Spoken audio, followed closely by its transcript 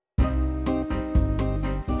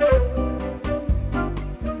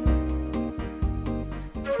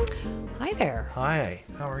there. Hi.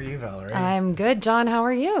 How are you, Valerie? I'm good, John. How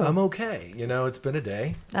are you? I'm okay. You know, it's been a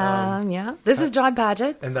day. Yeah. This is John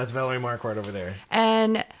Padgett. And that's Valerie Marquardt over there.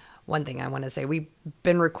 And one thing I want to say, we've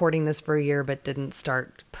been recording this for a year, but didn't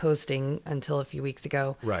start posting until a few weeks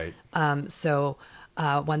ago. Right. So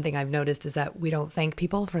one thing I've noticed is that we don't thank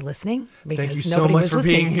people for listening. Thank you so much for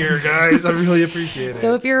being here, guys. I really appreciate it.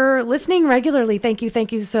 So if you're listening regularly, thank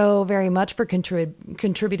you so very much for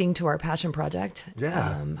contributing to our passion project.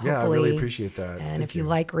 Yeah, I really appreciate that. And Thank if you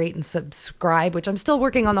like, rate, and subscribe, which I'm still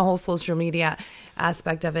working on the whole social media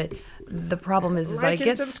aspect of it. The problem is I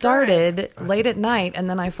get started late at night and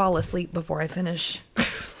then I fall asleep before I finish.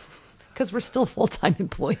 Because we're still full-time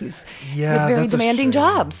employees with very demanding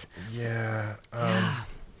jobs. Yeah.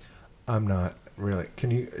 I'm not really.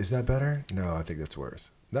 Is that better? No, I think that's worse.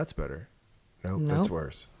 That's better. Nope. That's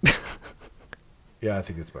worse. Yeah, I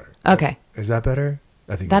think it's better. Okay. Is that better?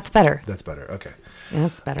 I think that's better. That's better. Okay. Yeah,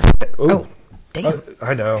 that's better. Ooh. Oh, damn.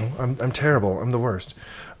 I know. I'm terrible. I'm the worst.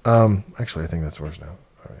 Actually, I think that's worse now.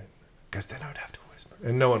 All right. Because then I would have to whisper.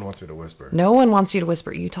 And no one wants me to whisper. No one wants you to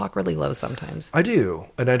whisper. You talk really low sometimes. I do,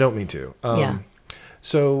 and I don't mean to. Yeah.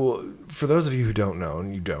 So, for those of you who don't know,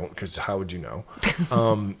 and you don't, because how would you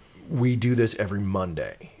know? We do this every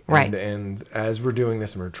Monday. Right. And as we're doing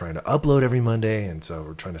this, and we're trying to upload every Monday, and so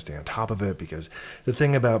we're trying to stay on top of it, because the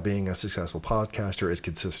thing about being a successful podcaster is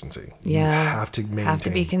consistency. Yeah. You have to maintain. Have to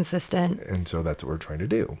be consistent. And so that's what we're trying to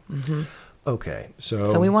do. Mm-hmm. Okay.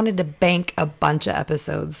 So we wanted to bank a bunch of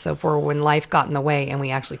episodes, so for when life got in the way and we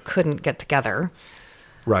actually couldn't get together.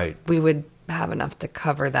 Right. We would have enough to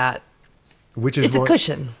cover that. Which is a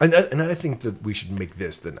cushion. And I think that we should make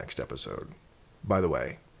this the next episode, by the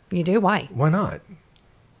way. You do? Why? Why not?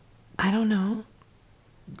 I don't know.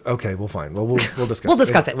 Okay, well, fine. Well, we'll discuss We'll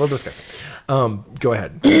discuss it. We'll discuss it. Go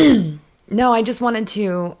ahead. No, I just wanted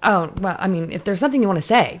to... Oh, well, I mean, if there's something you want to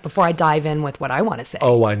say before I dive in with what I want to say.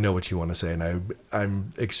 Oh, I know what you want to say, and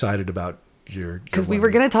I'm excited about your... Because we were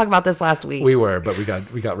going to talk about this last week. We were, but we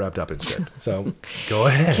got wrapped up in shit. So, go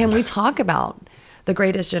ahead. Can we talk about the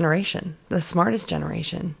greatest generation, the smartest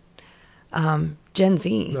generation, Gen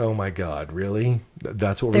Z? Oh my God, really?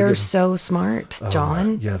 That's what they're so smart,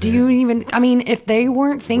 John. Yeah, do you even? I mean, if they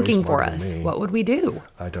weren't thinking for us, me. what would we do?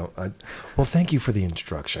 Well, thank you for the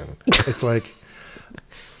instruction. It's like,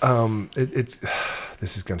 it's.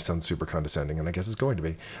 This is going to sound super condescending, and I guess it's going to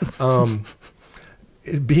be.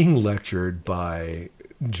 Being lectured by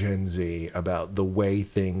Gen Z about the way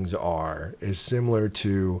things are is similar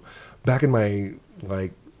to back in my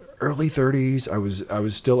early 30s. I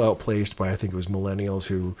was still outplaced by, I think it was millennials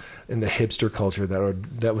who, in the hipster culture,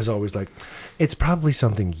 that was always like, it's probably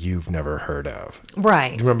something you've never heard of.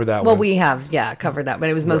 Right. Do you remember that one? Well, we have, covered that, but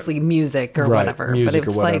it was mostly music or whatever. Music but it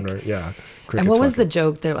was or whatever, yeah. And what was the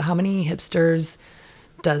joke? How many hipsters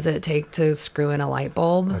does it take to screw in a light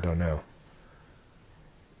bulb? I don't know.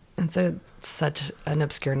 It's such an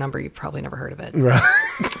obscure number, you've probably never heard of it. Right.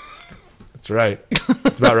 That's right.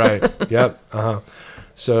 That's about right. Yep. Uh-huh.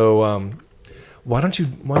 So, why don't you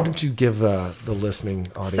give the listening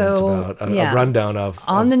audience about a rundown of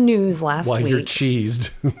the news last week? Why you're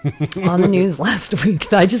cheesed. On the news last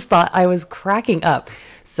week, I just thought I was cracking up.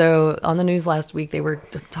 So on the news last week, they were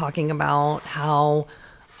talking about how,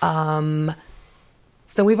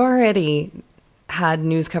 so we've already had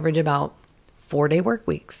news coverage about 4-day work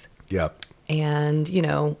weeks. Yep. And,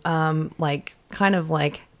 kind of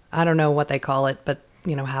like, I don't know what they call it, but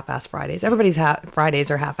half-ass Fridays. Everybody's Fridays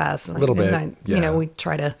are half-ass. A little bit. We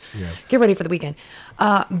try to get ready for the weekend.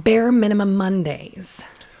 Bare minimum Mondays.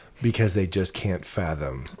 Because they just can't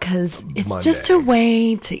fathom. Because it's just a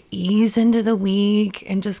way to ease into the week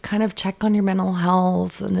and just kind of check on your mental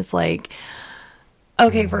health. And it's like,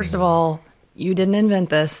 okay, first of all, you didn't invent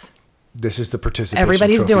this. This is the participation.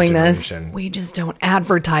 Everybody's doing generation. this. We just don't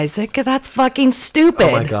advertise it because that's fucking stupid.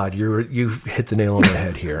 Oh my God, you hit the nail on the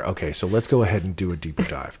head here. Okay, so let's go ahead and do a deeper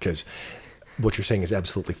dive because what you're saying is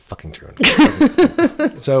absolutely fucking true.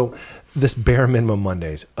 So this bare minimum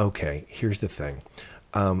Mondays. Okay, here's the thing.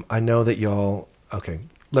 I know that y'all. Okay,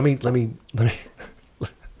 let me.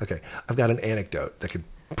 Okay, I've got an anecdote that could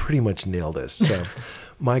pretty much nail this. So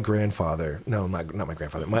my grandfather. No, not my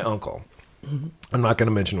grandfather. My uncle. Mm-hmm. I'm not going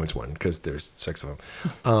to mention which one because there's 6 of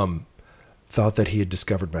them. Thought that he had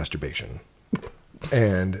discovered masturbation,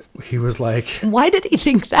 and he was like, "Why did he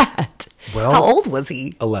think that? Well, how old was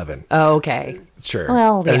he? 11. Oh, okay, sure.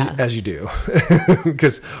 Well, yeah. as you do,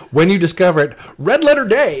 because when you discover it, red letter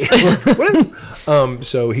day.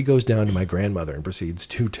 So he goes down to my grandmother and proceeds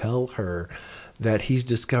to tell her that he's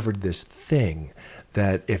discovered this thing.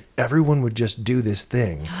 That if everyone would just do this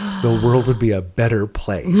thing, the world would be a better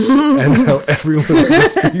place and how everyone would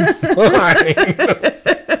just be fine.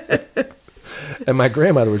 And my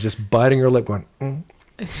grandmother was just biting her lip going,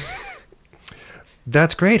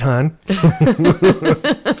 That's great, hon.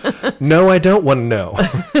 No, I don't want to know.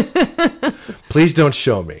 Please don't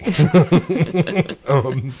show me.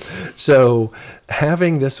 So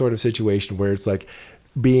having this sort of situation where it's like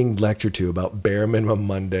being lectured to about bare minimum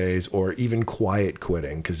Mondays or even quiet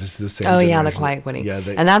quitting, because this is the same. Oh, yeah, the quiet quitting. Yeah,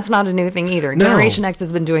 and that's not a new thing either. No. Generation X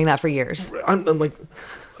has been doing that for years. I'm like,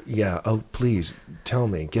 yeah, oh, please tell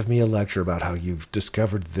me. Give me a lecture about how you've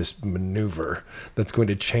discovered this maneuver that's going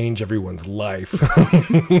to change everyone's life.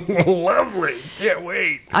 Lovely. Can't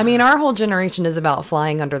wait. I mean, our whole generation is about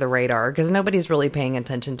flying under the radar because nobody's really paying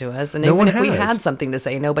attention to us. And even if we had something to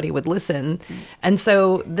say, nobody would listen. And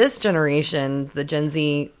so this generation, the Gen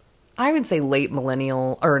Z, I would say late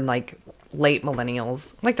millennials,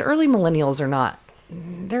 like the early millennials are not.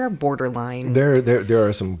 They're borderline. There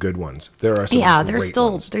are some good ones. There are some great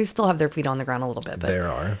ones. They still have their feet on the ground a little bit. But, there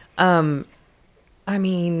are. I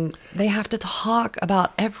mean, they have to talk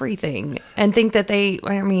about everything and think that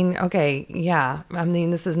okay, yeah. I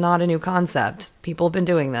mean, this is not a new concept. People have been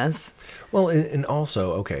doing this. Well, and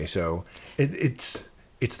also, okay, so it's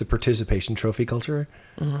the participation trophy culture.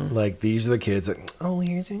 Mm-hmm. Like, these are the kids that, oh,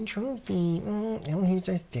 here's a trophy. Oh, here's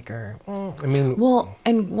a sticker. Oh. I mean, well,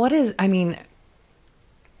 and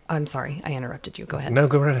I'm sorry, I interrupted you. Go ahead. No,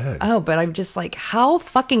 go right ahead. Oh, but I'm just like, how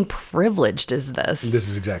fucking privileged is this? This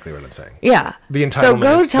is exactly what I'm saying. Yeah. The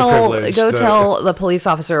entitlement. So tell the police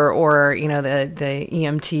officer or, the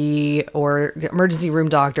EMT or the emergency room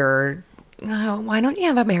doctor, why don't you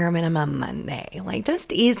have a bare minimum Monday? Like,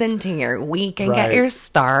 just ease into your week and get your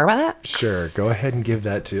Starbucks. Sure. Go ahead and give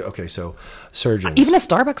that to, okay, so surgeons. Even a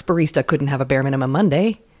Starbucks barista couldn't have a bare minimum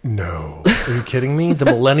Monday. No. Are you kidding me? The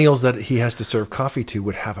millennials that he has to serve coffee to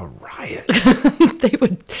would have a riot.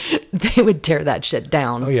 They would tear that shit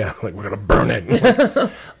down. Oh, yeah. Like, we're going to burn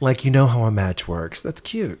it. Like, you know how a match works. That's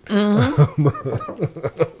cute.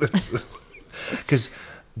 Because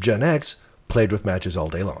Gen X played with matches all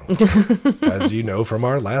day long. As you know from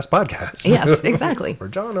our last podcast. Yes, exactly. Where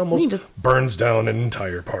John almost burns down an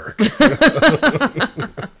entire park.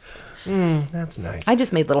 That's nice. I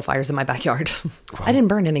just made little fires in my backyard. Well, I didn't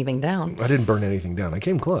burn anything down. I didn't burn anything down. I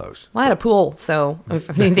came close. Well, I had a pool, so if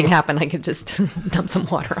anything happened, I could just dump some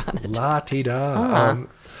water on it. La-ti-da.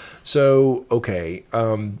 So, okay.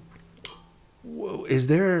 Do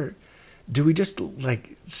we just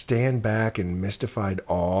like stand back in mystified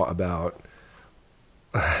awe about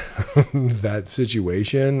that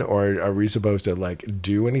situation, or are we supposed to like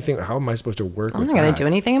do anything? How am I supposed to work with that? I'm not going to do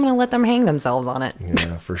anything. I'm going to let them hang themselves on it.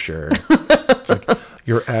 Yeah, for sure. It's like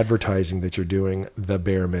you're advertising that you're doing the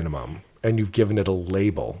bare minimum and you've given it a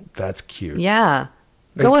label. That's cute. Yeah.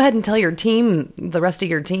 Go ahead and tell the rest of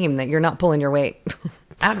your team that you're not pulling your weight.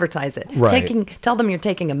 Advertise it. Right. Tell them you're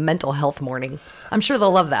taking a mental health morning. I'm sure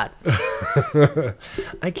they'll love that.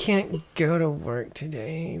 I can't go to work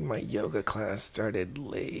today. My yoga class started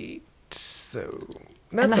late. So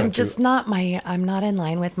that's I'm not in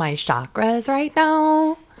line with my chakras right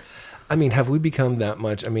now. I mean, have we become that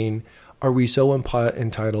much? I mean, are we so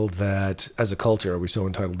entitled that as a culture, are we so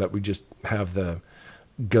entitled that we just have the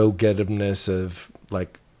go-gettiveness of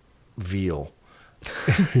like veal?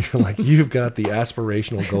 You're like, you've got the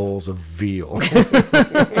aspirational goals of veal.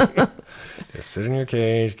 Just sit in your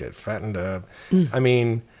cage, get fattened up. I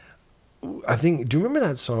mean, do you remember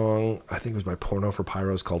that song? I think it was by Porno for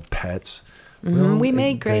Pyros called Pets. We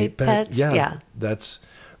made great pets. Yeah. That's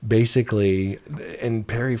basically, and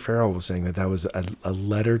Perry Farrell was saying that was a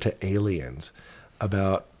letter to aliens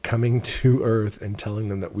about coming to Earth and telling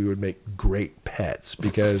them that we would make great pets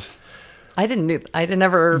because I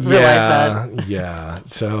never realized that. Yeah.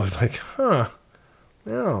 So I was like, oh,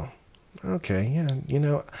 okay.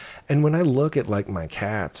 Yeah. And when I look at like my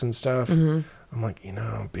cats and stuff, I'm like,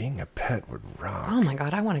 being a pet would rock. Oh my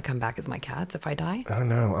God. I want to come back as my cats if I die. I don't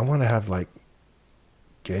know. I want to have like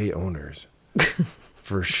gay owners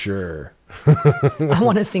for sure. I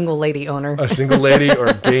want a single lady owner. A single lady or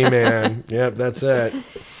a gay man. Yep. That's it.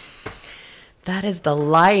 That is the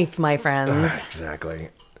life, my friends. Exactly.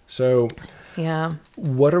 So, yeah.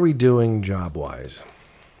 What are we doing job-wise?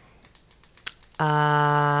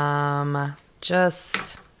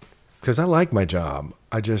 Just because I like my job.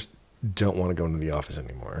 I just don't want to go into the office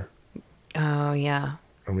anymore. Oh, yeah.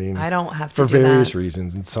 I mean, I don't have to for do various that.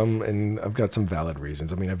 reasons, and I've got some valid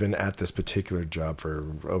reasons. I mean, I've been at this particular job for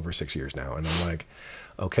over 6 years now, and I'm like,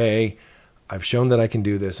 okay, I've shown that I can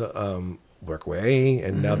do this. work away,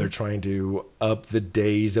 and now they're trying to up the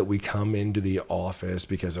days that we come into the office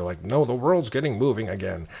because they're like, no, the world's getting moving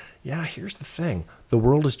again. Yeah, here's the thing. The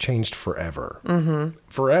world has changed forever.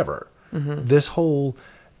 Forever. This whole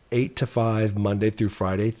 8 to 5 Monday through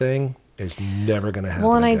Friday thing is never going to happen.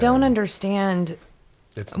 Well, and again. I don't understand.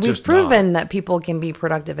 We've proven that people can be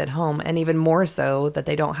productive at home, and even more so that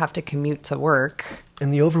they don't have to commute to work.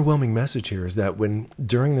 And the overwhelming message here is that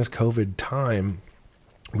during this COVID time,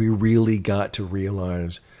 we really got to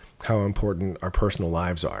realize how important our personal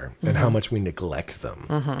lives are and how much we neglect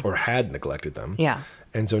them or had neglected them. Yeah.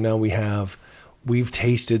 And so now we've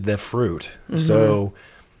tasted the fruit. So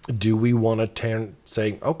do we want to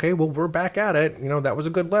say, okay, well, we're back at it. That was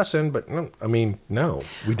a good lesson. But I mean, no,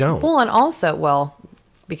 we don't. Well, and also,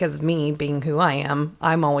 because of me being who I am,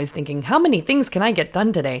 I'm always thinking, how many things can I get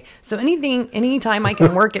done today? So anytime I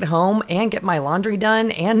can work at home and get my laundry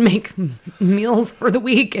done and make meals for the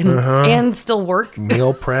week and still work.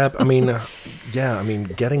 Meal prep. I mean,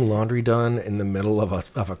 getting laundry done in the middle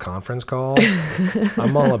of a conference call,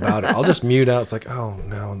 I'm all about it. I'll just mute out. It's like, oh,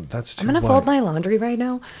 no, that's too I'm going to fold my laundry right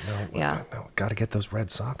now. No, got to get those red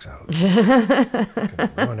socks out. It's going to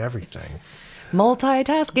ruin everything.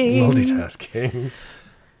 Multitasking.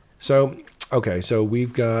 So, okay, so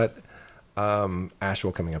we've got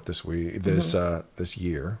Asheville coming up this this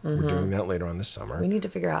year. We're doing that later on this summer. We need to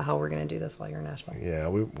figure out how we're going to do this while you're in Asheville. Yeah,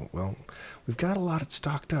 we've got a lot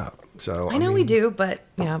stocked up. So I know we do, but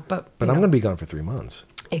I'm going to be gone for 3 months.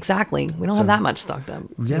 Exactly. We don't have that much stocked up.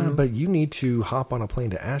 Yeah, but you need to hop on a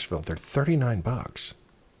plane to Asheville. They're $39.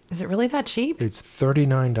 Is it really that cheap? It's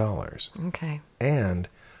 $39. Okay. And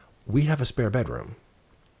we have a spare bedroom.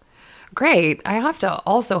 Great. I have to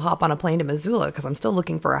also hop on a plane to Missoula because I'm still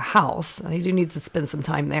looking for a house. I do need to spend some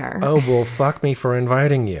time there. Oh, well, fuck me for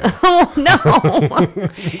inviting you. Oh, no.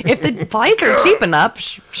 If the flights are cheap enough,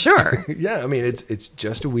 sure. Yeah, I mean, it's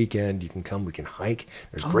just a weekend. You can come. We can hike.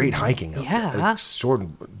 There's great hiking out there. Like,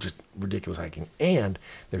 just ridiculous hiking. And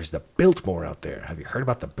there's the Biltmore out there. Have you heard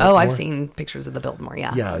about the Biltmore? Oh, I've seen pictures of the Biltmore,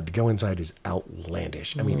 yeah. Yeah, to go inside is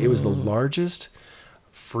outlandish. I mean, it was the largest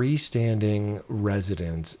freestanding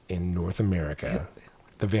residence in North America.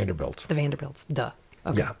 The Vanderbilt. The Vanderbilts. Duh.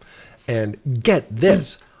 Okay. Yeah. And get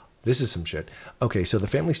this. This is some shit. Okay, so the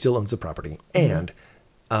family still owns the property, and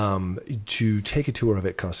to take a tour of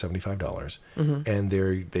it costs $75. And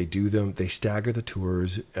they stagger the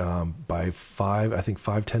tours by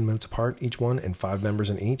 10 minutes apart each one, and 5 members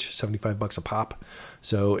in each, $75 a pop.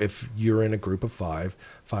 So if you're in a group of 5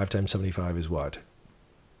 times 75 is what?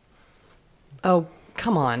 Oh,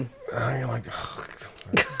 come on. You're like,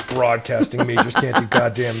 broadcasting majors can't do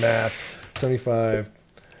goddamn math. 75.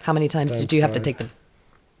 How many times did you have to take the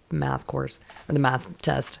math course or the math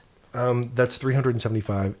test? That's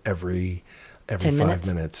 375 every 5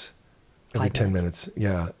 minutes. Every 10 minutes.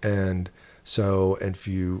 Yeah. And so, and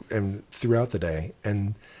throughout the day,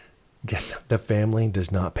 and the family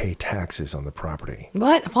does not pay taxes on the property.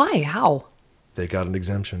 What? Why? How? They got an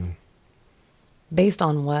exemption. Based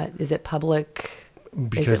on what? Is it public?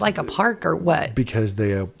 Is it like a park or what? Because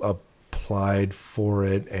they applied for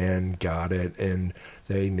it and got it, and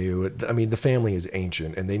they knew it. I mean, the family is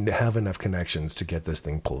ancient, and they have enough connections to get this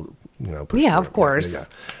thing pushed yeah, through. Of course. Yeah.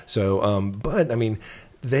 So, but I mean,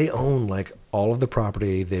 they own like all of the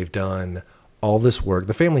property. They've done all this work.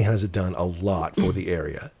 The family has done a lot for the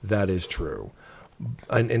area. That is true.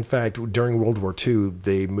 And in fact, during World War II,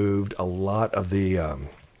 they moved a lot of the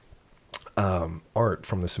art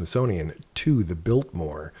from the Smithsonian to the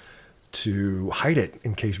Biltmore to hide it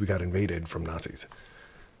in case we got invaded from Nazis.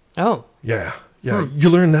 Oh. Yeah. You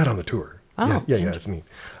learn that on the tour. Oh, yeah, it's neat.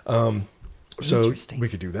 So we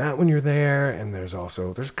could do that when you're there, and there's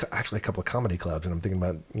actually a couple of comedy clubs, and I'm thinking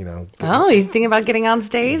about you thinking about getting on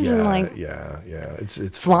stage and like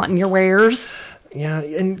it's flaunting your wares. Yeah,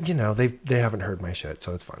 and they haven't heard my shit,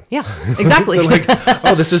 so it's fun. Yeah, exactly. They're like,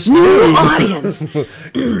 oh, this is new audience.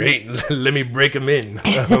 Great, let me break them in.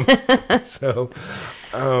 I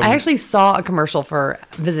actually saw a commercial for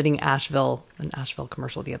visiting Asheville, an Asheville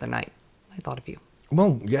commercial the other night. I thought of you.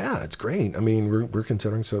 Well, yeah, it's great. I mean, we're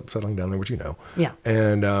considering settling down there, which Yeah.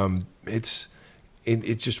 And it's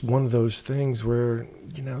just one of those things where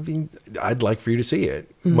I'd like for you to see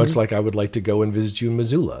it, much like I would like to go and visit you in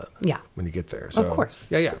Missoula. Yeah. When you get there, so of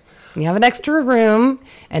course. Yeah. You have an extra room,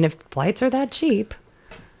 and if flights are that cheap,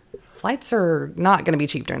 flights are not going to be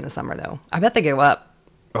cheap during the summer, though. I bet they go up.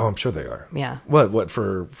 Oh, I'm sure they are. Yeah. What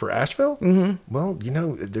for Asheville? Mm-hmm. Well,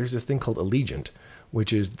 there's this thing called Allegiant,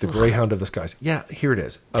 which is the Greyhound of the skies. Yeah, here it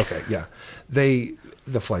is. Okay, yeah. The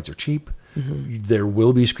flights are cheap. Mm-hmm. There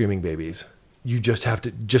will be screaming babies. You just have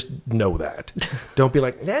to just know that. Don't be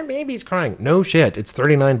like, that baby's crying. No shit. It's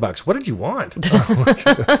 $39. What did you want?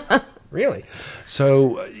 Really?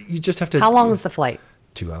 So you just have to. How long is the flight?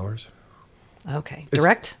 2 hours. Okay.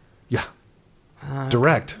 Direct? Yeah.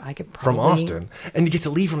 Direct. I could from probably... Austin. And you get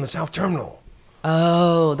to leave from the South Terminal.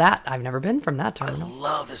 Oh, that. I've never been from that terminal. I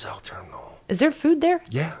love the South Terminal. Is there food there?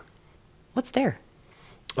 Yeah. What's there?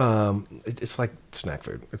 It's like snack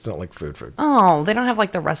food. It's not like food. Oh, they don't have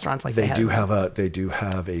like the restaurants like they do have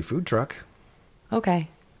a food truck. Okay.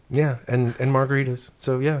 Yeah, and margaritas.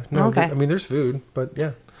 So yeah, no, okay. I mean there's food, but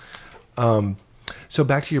yeah. So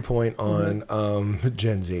back to your point on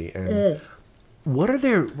Gen Z and what are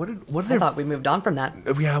their I thought we moved on from that.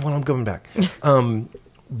 Yeah, well I'm going back.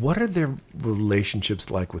 What are their relationships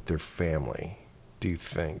like with their family? Do you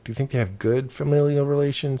think they have good familial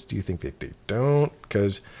relations? Do you think that they don't?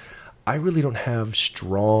 Because I really don't have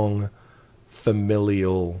strong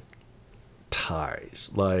familial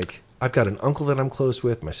ties. Like, I've got an uncle that I'm close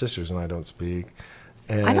with. My sisters and I don't speak.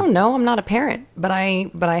 And I don't know. I'm not a parent, but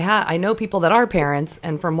I know people that are parents,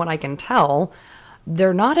 and from what I can tell,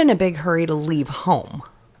 they're not in a big hurry to leave home.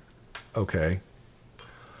 Okay.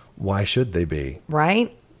 Why should they be?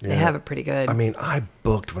 Right? Yeah. They have it pretty good. I mean, I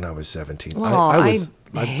booked when I was 17. Well,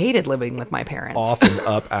 I hated living with my parents. Off and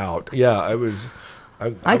up, out. Yeah, I was...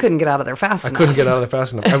 I couldn't get out of there fast enough. I couldn't get out of there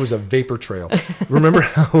fast enough. I was a vapor trail. Remember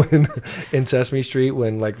how in Sesame Street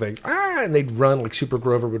when and they'd run, like Super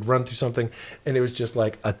Grover would run through something, and it was just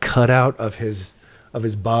like a cutout of his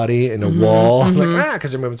body in a wall. Mm-hmm. Like,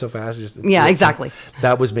 because they're moving so fast. Exactly.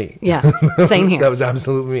 That was me. Yeah, same here. That was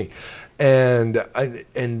absolutely me. And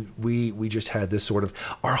we just had this sort of,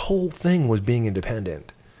 our whole thing was being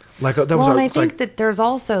independent. Like that was. Well, and I think that there's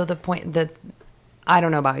also the point that, I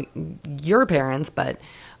don't know about your parents, but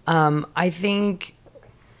I think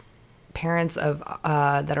parents of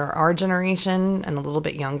that are our generation and a little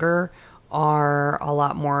bit younger are a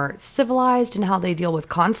lot more civilized in how they deal with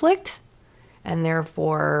conflict, and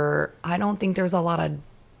therefore I don't think there's a lot of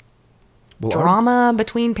drama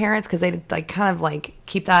between parents because they like kind of like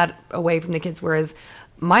keep that away from the kids. Whereas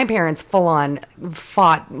my parents full on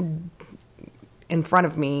fought in front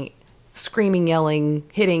of me, screaming, yelling,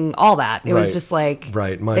 hitting, all that. It was just like,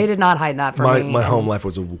 they did not hide that from me. My home life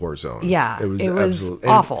was a war zone. Yeah, it was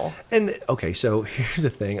awful. And okay, so here's the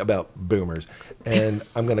thing about boomers, and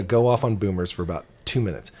I'm going to go off on boomers for about 2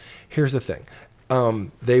 minutes. Here's the thing.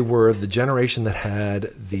 They were the generation that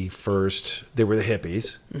had they were the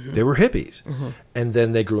hippies. Mm-hmm. They were hippies. Mm-hmm. And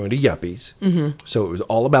then they grew into yuppies. Mm-hmm. So it was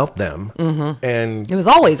all about them. Mm-hmm. And it was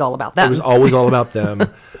always all about them. It was always all about them.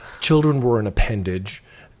 Children were an appendage.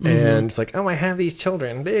 And it's like, oh, I have these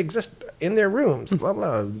children. They exist in their rooms. Blah,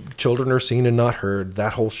 blah. Children are seen and not heard.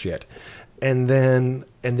 That whole shit. And then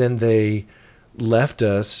they left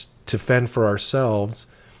us to fend for ourselves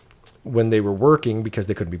when they were working because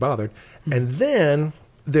they couldn't be bothered. And then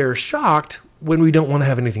they're shocked when we don't want to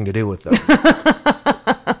have anything to do with them.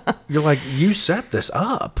 You're like, you set this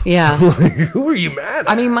up. Yeah. Like, who are you mad at?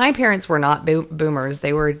 I mean, my parents were not boomers.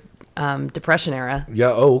 They were Depression era.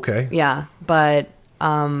 Yeah. Oh, okay. Yeah. But...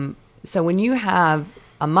 so when you have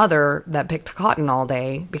a mother that picked cotton all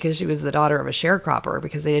day because she was the daughter of a sharecropper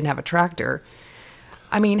because they didn't have a tractor,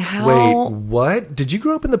 I mean, how... Wait, what? Did you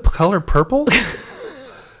grow up in the color purple?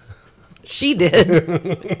 She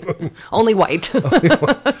did. Only white.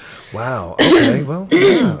 Wow. Okay. Well,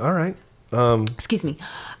 yeah. All right. Excuse me.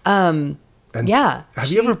 And yeah.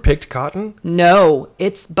 Have you ever picked cotton? No,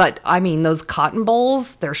 but I mean, those cotton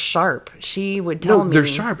bolls, they're sharp. She would tell me. No, they're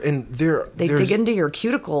sharp and they dig into your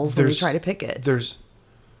cuticles when you try to pick it.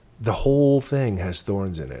 The whole thing has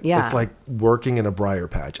thorns in it. Yeah. It's like working in a briar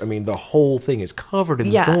patch. I mean, the whole thing is covered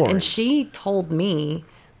in thorns. Yeah, and she told me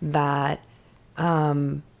that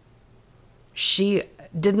she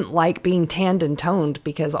didn't like being tanned and toned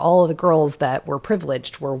because all of the girls that were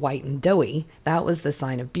privileged were white and doughy. That was the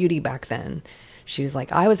sign of beauty back then. She was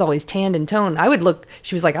like, I was always tanned and toned.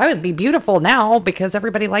 She was like, I would be beautiful now because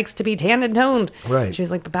everybody likes to be tanned and toned. Right. She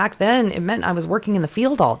was like, but back then it meant I was working in the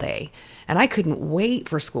field all day and I couldn't wait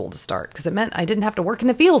for school to start because it meant I didn't have to work in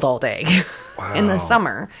the field all day. Wow. In the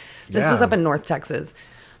summer. This was up in North Texas.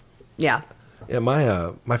 Yeah. Yeah.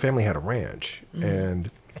 My family had a ranch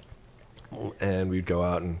and we'd go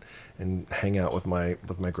out and hang out with my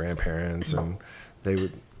grandparents, and they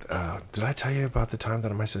would. Did I tell you about the time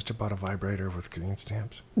that my sister bought a vibrator with green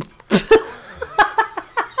stamps? The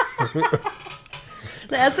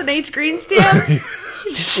S&H green stamps?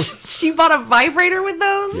 She bought a vibrator with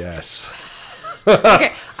those? Yes.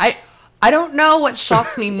 Okay, I don't know what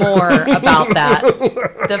shocks me more about that.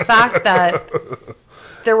 The fact that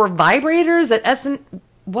there were vibrators at S&H.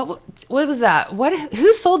 What was that?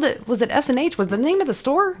 Who sold it? Was it S&H? Was the name of the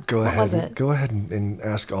store? Go ahead. What was it? Go ahead and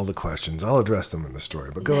ask all the questions. I'll address them in the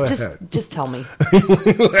story, but go ahead. Just tell me.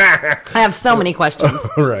 I have so many questions.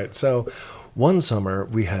 All right. So one summer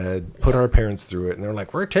we had put our parents through it, and they're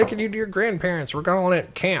like, "We're taking you to your grandparents. We're going on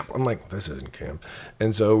camp." I'm like, "This isn't camp."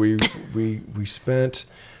 And so we spent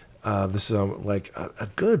like a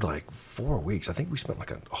good 4 weeks. I think we spent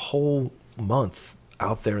like a whole month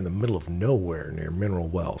out there in the middle of nowhere near Mineral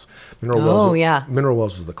Wells. Mineral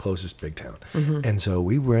Wells was the closest big town. Mm-hmm. And so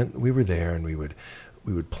we were there, and we would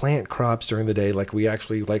plant crops during the day. Like we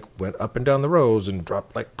actually went up and down the rows and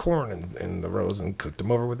dropped corn in the rows and cooked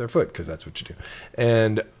them over with their foot, because that's what you do.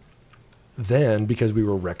 And then, because we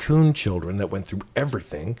were raccoon children that went through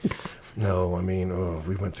everything. We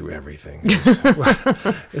went through everything.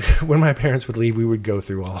 When my parents would leave, we would go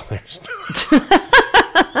through all their stuff.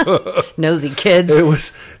 Nosy kids.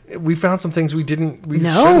 We found some things we shouldn't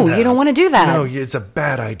have. You don't want to do that. No, it's a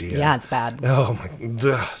bad idea. Yeah, it's bad. Oh my!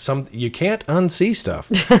 You can't unsee stuff.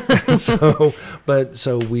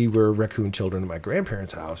 So we were raccoon children at my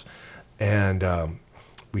grandparents' house, and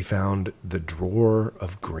we found the drawer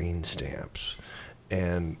of green stamps,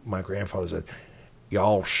 and my grandfather said,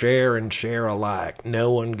 "Y'all share and share alike.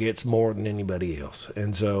 No one gets more than anybody else."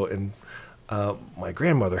 And so, my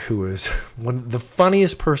grandmother, who was the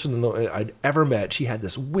funniest person I'd ever met, she had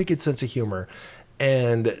this wicked sense of humor,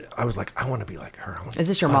 and I was like, I want to be like her. Is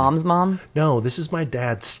this your mom's mom? No, this is my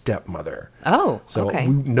dad's stepmother. Oh, so okay.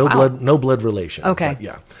 No blood relation. Okay,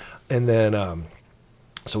 yeah, and then.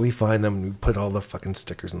 So we find them, and we put all the fucking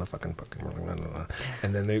stickers in the fucking book,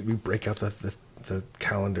 and then we break out the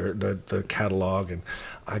calendar, the catalog, and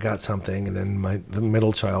I got something, and then the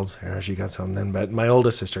middle child, she got something, then my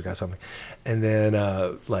oldest sister got something, and then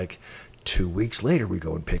 2 weeks later, we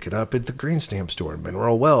go and pick it up at the green stamp store in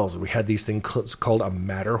Mineral Wells. We had these things called a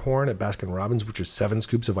Matterhorn at Baskin Robbins, which is 7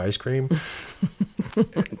 scoops of ice cream.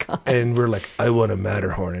 And we're like, I want a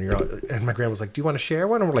Matterhorn. And my grandma was like, do you want to share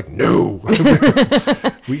one? And we're like, no.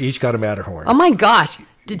 We each got a Matterhorn. Oh my gosh.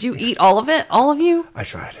 Did you eat all of it? All of you? I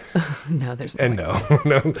tried. No, there's no. And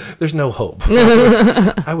no, there's no hope.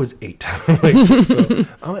 I was 8. I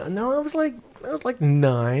was like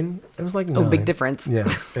 9. It was like 9. Oh, big difference.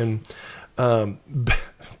 Yeah. And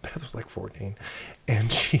Beth was like 14,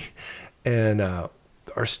 and our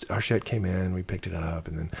shit came in. We picked it up,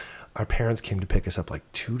 and then our parents came to pick us up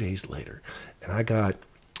 2 days later, and I got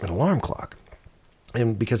an alarm clock.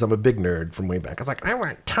 And because I'm a big nerd from way back, I was like, I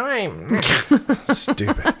want time.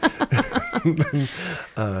 Stupid.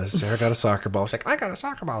 Sarah got a soccer ball. She's like, I got a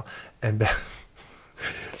soccer ball. And Beth,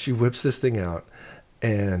 she whips this thing out,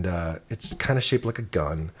 and it's kind of shaped like a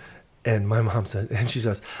gun. And my mom said, and she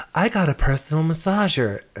says, I got a personal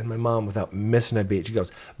massager. And my mom, without missing a beat, she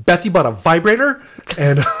goes, Beth, you bought a vibrator?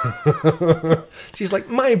 And she's like,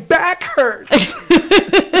 my back hurts.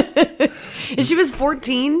 And she was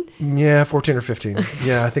 14? Yeah, 14 or 15.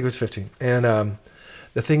 Yeah, I think it was 15. And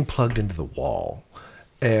the thing plugged into the wall.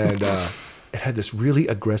 And it had this really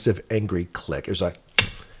aggressive, angry click. It was like...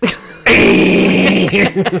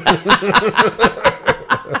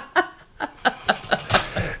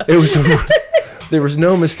 There was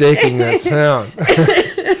no mistaking that sound.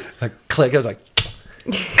 Like click. I was like,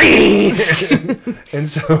 and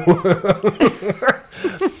so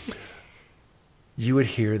you would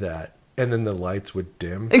hear that, and then the lights would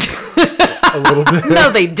dim a little bit.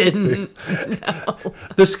 No, they didn't. No.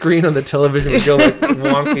 The screen on the television would go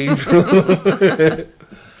wonky.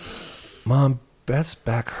 Mom, Beth's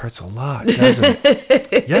back hurts a lot, doesn't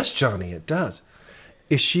it? Yes, Johnny, it does.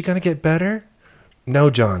 Is she gonna get better?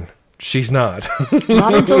 No, John, she's not.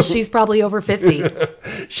 Not until she's probably over 50.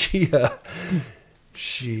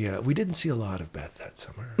 We didn't see a lot of Beth that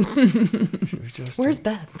summer. She was just Where's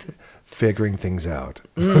Beth? Figuring things out.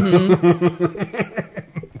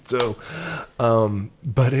 Mm-hmm. So,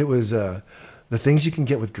 but it was the things you can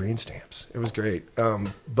get with green stamps. It was great.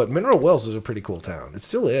 But Mineral Wells is a pretty cool town. It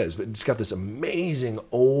still is, but it's got this amazing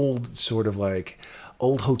old sort of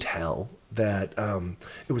old hotel that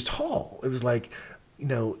it was tall. It was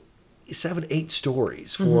 7-8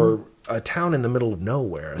 stories for a town in the middle of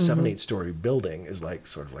nowhere. A 7-8 story building is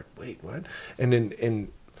wait, what?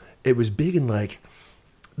 And it was big in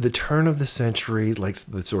the turn of the century,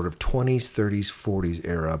 the sort of 20s, 30s, 40s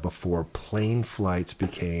era, before plane flights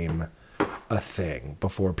became a thing,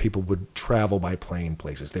 before people would travel by plane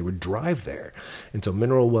places. They would drive there. And so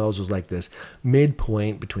Mineral Wells was this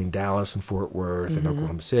midpoint between Dallas and Fort Worth and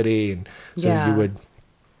Oklahoma City. And so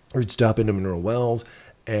we'd stop into Mineral Wells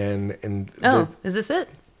and is this it?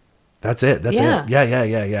 That's it. That's it.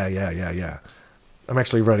 Yeah. I'm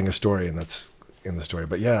actually writing a story, and that's in the story.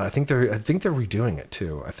 But yeah, I think they're redoing it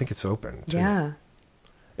too. I think it's open too. Yeah.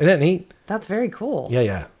 Isn't that neat? That's very cool.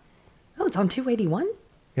 Yeah. Oh, it's on 281?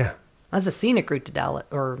 Yeah. That's a scenic route to Dallas,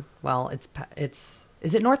 or, well, it's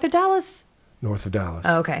is it north of Dallas? North of Dallas.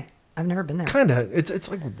 Oh, okay. I've never been there. Kind of.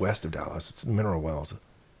 It's like west of Dallas. It's Mineral Wells.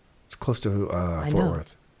 It's close to Fort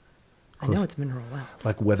Worth. I know it's Mineral Wells.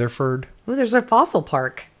 Like Weatherford. Oh, there's a fossil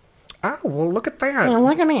park. Oh, well, look at that. Oh,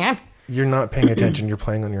 look at me. You're not paying attention. You're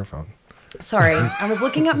playing on your phone. Sorry. I was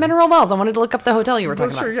looking up Mineral Wells. I wanted to look up the hotel you were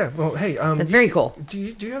talking Sure, about. yeah. Well, hey. That's very cool. Do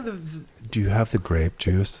you have the grape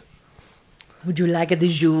juice? Would you like the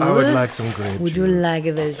juice? I would like some grape juice. Would you like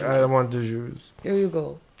the juice? I want the juice. Here you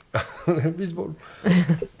go.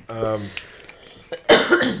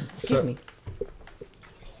 Excuse me.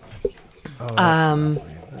 Oh,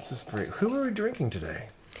 that's this is great. Who are we drinking today?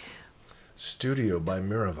 Studio by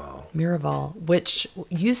Miraval. Miraval, which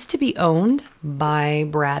used to be owned by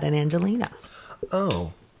Brad and Angelina.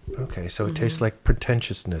 Oh, okay. So it tastes like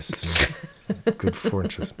pretentiousness and good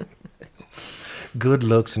fortune. Good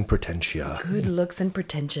looks and pretentia. Good looks and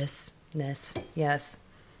pretentiousness. Yes.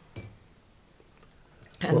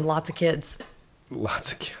 And lots of kids.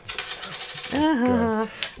 Lots of kids. Uh-huh.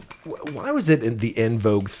 Why was it the en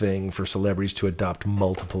vogue thing for celebrities to adopt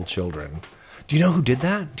multiple children? Do you know who did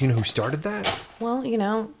that? Do you know who started that? Well,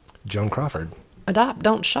 Joan Crawford. adopt,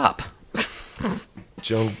 don't shop.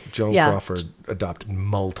 Joan Crawford adopted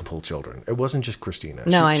multiple children. It wasn't just Christina.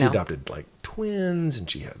 She adopted like twins, and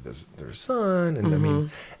she had their son,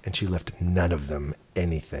 and and she left none of them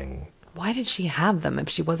anything. Why did she have them if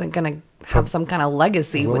she wasn't going to have some kind of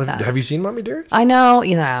legacy with that? Have you seen Mommy Dearest? I know.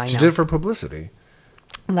 I know. She did it for publicity.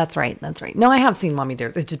 That's right. No, I have seen Mommy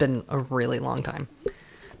Dearest. It's just been a really long time.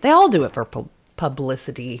 They all do it for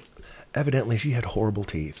publicity. Evidently, she had horrible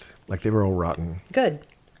teeth. Like they were all rotten. Good.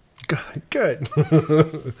 Good.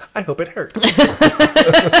 I hope it hurt.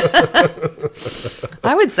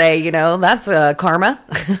 I would say, that's karma.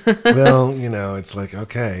 Well, it's like,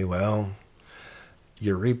 okay, well,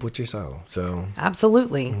 you reap what you sow. So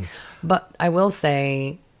absolutely. But I will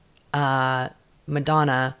say,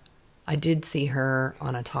 Madonna, I did see her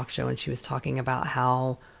on a talk show, and she was talking about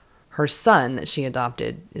how her son that she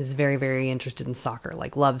adopted is very, very interested in soccer,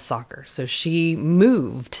 like loves soccer. So she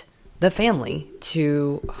moved the family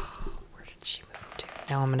to, where did she move to?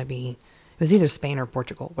 Now it was either Spain or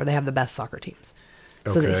Portugal, where they have the best soccer teams.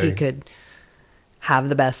 So that he could have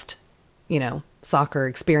the best, soccer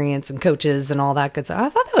experience and coaches and all that good stuff. I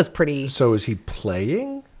thought that was pretty. So is he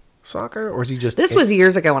playing soccer, or is he just? This was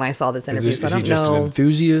years ago when I saw this interview. So I don't know. Is he just an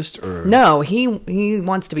enthusiast, or no? He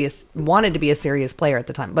wanted to be a serious player at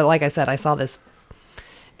the time. But like I said, I saw this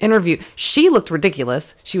interview. She looked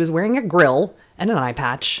ridiculous. She was wearing a grill and an eye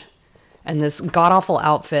patch, and this god awful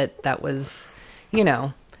outfit that was,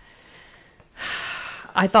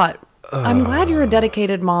 I thought. I'm glad you're a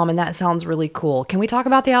dedicated mom, and that sounds really cool. Can we talk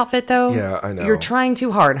about the outfit, though? Yeah, I know. You're trying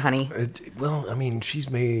too hard, honey. She's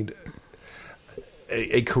made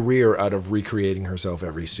a career out of recreating herself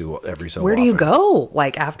every so often. Where do you go?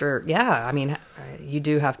 Like after, you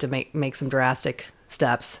do have to make some drastic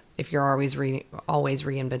steps if you're always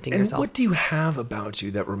reinventing yourself. And what do you have about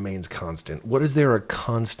you that remains constant? What is there a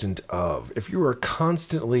constant of? If you are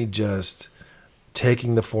constantly just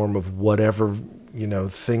taking the form of whatever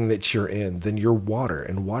thing that you're in, then you're water.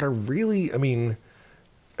 And water really,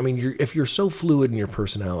 if you're so fluid in your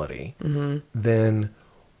personality, then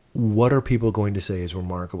what are people going to say is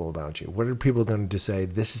remarkable about you? What are people going to say?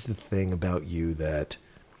 This is the thing about you that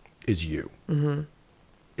is you. Mm-hmm.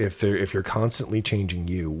 If you're constantly changing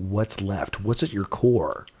you, what's left? What's at your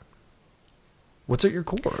core? What's at your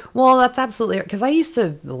core? Well, that's absolutely right. Because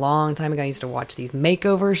a long time ago, I used to watch these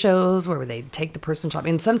makeover shows where they'd take the person shopping.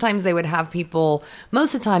 And sometimes they would have people,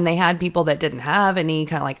 most of the time they had people that didn't have any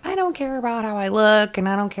kind of like, I don't care about how I look and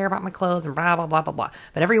I don't care about my clothes and blah, blah, blah, blah, blah.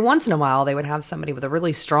 But every once in a while, they would have somebody with a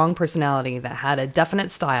really strong personality that had a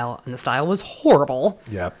definite style, and the style was horrible.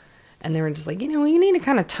 Yep. And they were just like, we need to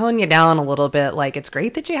kind of tone you down a little bit. Like, it's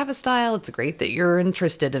great that you have a style. It's great that you're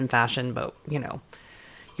interested in fashion, but,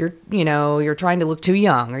 you're trying to look too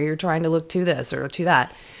young, or you're trying to look too this or too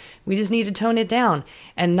that. We just need to tone it down.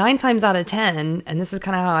 And 9 times out of 10, and this is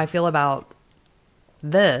kind of how I feel about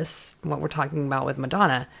this, what we're talking about with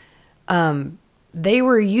Madonna, they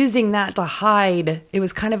were using that to hide. It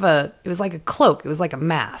was like a cloak. It was like a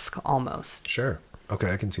mask almost. Sure.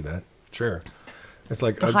 Okay, I can see that. Sure. It's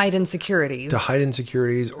like to hide insecurities. To hide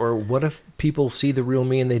insecurities, or what if people see the real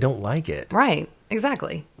me and they don't like it? Right.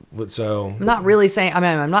 Exactly. So I'm not really saying.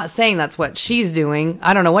 I'm not saying that's what she's doing.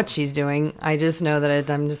 I don't know what she's doing. I just know that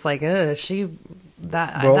I'm just like, that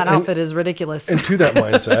outfit is ridiculous. And to that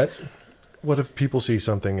mindset, what if people see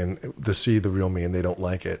something and they see the real me and they don't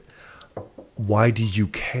like it? Why do you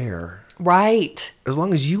care? Right. As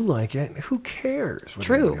long as you like it, who cares what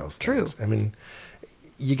True. anybody else True. thinks? I mean,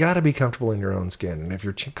 you got to be comfortable in your own skin, and if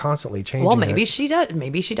you're constantly changing, well, maybe she does.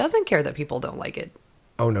 Maybe she doesn't care that people don't like it.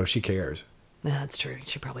 Oh no, she cares. Yeah, that's true.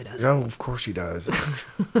 She probably does. No, of course she does.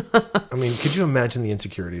 I mean, could you imagine the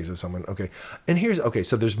insecurities of someone? Okay, and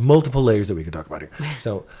so there's multiple layers that we could talk about here.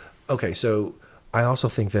 So, okay, so I also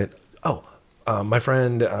think that my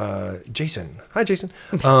friend Jason, hi Jason,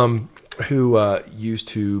 who used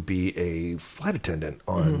to be a flight attendant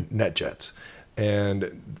on NetJets.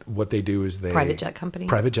 And what they do is private jet company.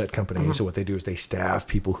 So what they do is they staff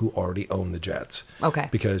people who already own the jets. Okay.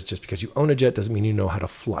 Because just because you own a jet doesn't mean you know how to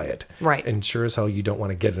fly it. Right. And sure as hell you don't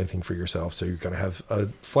want to get anything for yourself, so you're going to have a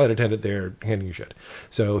flight attendant there handing you shit.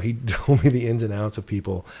 So he told me the ins and outs of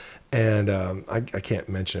people, and I can't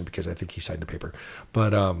mention it because I think he signed a paper,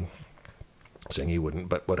 but saying he wouldn't.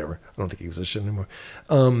 But whatever. I don't think he gives a shit anymore.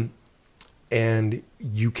 And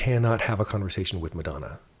you cannot have a conversation with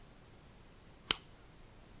Madonna.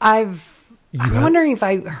 I'm wondering if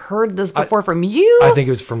I heard this before from you. I think it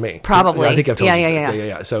was from me. Probably. I think I've told you.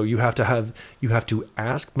 Yeah. So you have to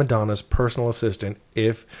ask Madonna's personal assistant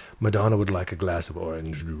if Madonna would like a glass of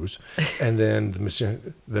orange juice, and then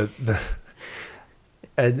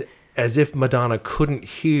and as if Madonna couldn't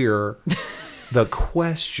hear the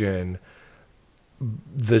question.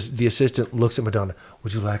 The assistant looks at Madonna.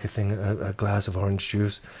 Would you like a glass of orange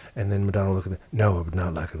juice? And then Madonna looks at no, I would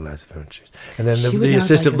not like a glass of orange juice. And then the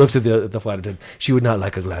assistant looks at the flight attendant. She would not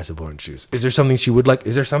like a glass of orange juice. Is there something she would like?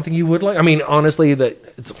 Is there something you would like? I mean, honestly,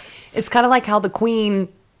 it's kind of like how the Queen.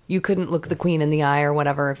 You couldn't look the Queen in the eye or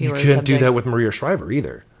whatever if you were. You couldn't do that with Maria Shriver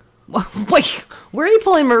either. Wait, where are you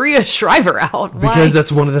pulling Maria Shriver out? Why? Because that's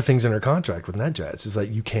one of the things in her contract with NetJets. It's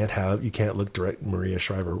like you can't look direct Maria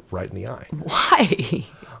Shriver right in the eye. Why?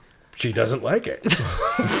 She doesn't like it.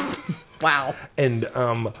 Wow. And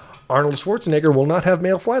Arnold Schwarzenegger will not have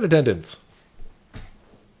male flight attendants.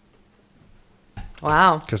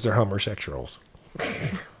 Wow. Because they're homosexuals.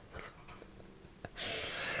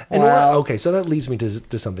 Wow. Okay, so that leads me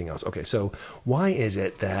to something else. Okay, so why is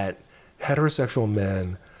it that heterosexual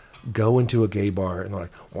men go into a gay bar and they're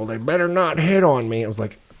like, well, they better not hit on me? I was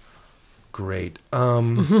like, great.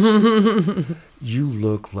 You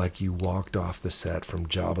look like you walked off the set from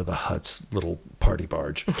Jabba the Hutt's little party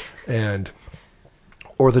barge,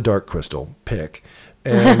 or the Dark Crystal. Pick,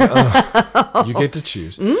 and you get to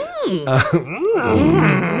choose.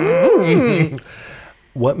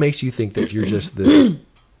 What makes you think that you're just this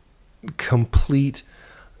complete,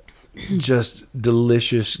 just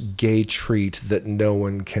delicious gay treat that no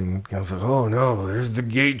one can? I was like, oh no, there's the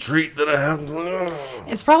gay treat that I have.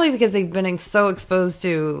 It's probably because they've been so exposed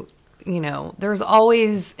to, there's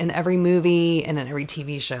always in every movie and in every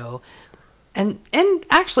TV show, and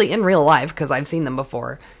actually in real life, because I've seen them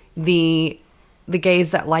before, the gays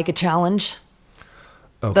that like a challenge.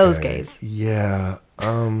 Okay. Those gays. Yeah.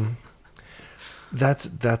 That's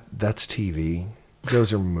TV.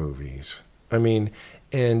 Those are movies. I mean,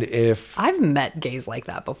 and if I've met gays like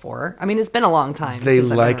that before. I mean, it's been a long time. They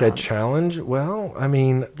like a challenge. Well, I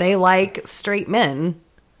mean, they like straight men.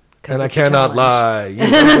 And I cannot lie.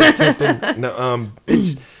 No,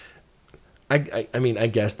 it's. I mean, I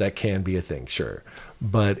guess that can be a thing, sure,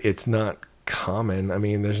 but it's not common. I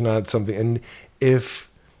mean, there's not something. And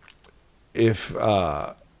if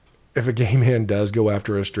a gay man does go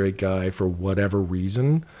after a straight guy for whatever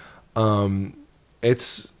reason,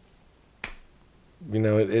 it's.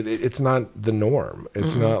 It's not the norm.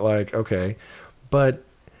 It's not like, okay, but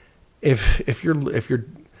if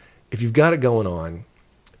you've got it going on,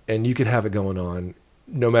 and you could have it going on,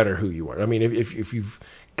 no matter who you are. I mean, if you've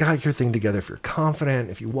got your thing together, if you're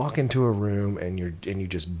confident, if you walk into a room and you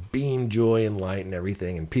just beam joy and light and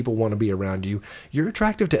everything, and people want to be around you, you're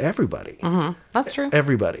attractive to everybody. Mm-hmm. That's true.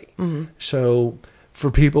 Everybody. Mm-hmm. So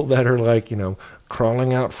for people that are like,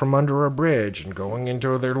 crawling out from under a bridge and going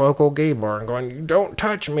into their local gay bar and going, "You don't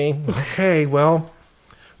touch me." Okay, well,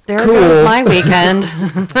 there goes my weekend.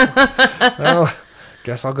 Well,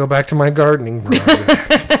 guess I'll go back to my gardening project.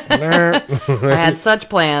 I had such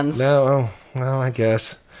plans. No, well, I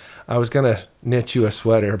guess I was gonna knit you a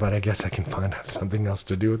sweater, but I guess I can find out something else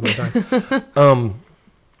to do with my time.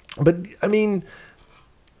 But I mean.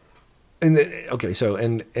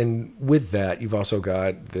 And with that, you've also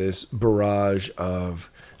got this barrage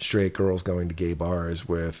of straight girls going to gay bars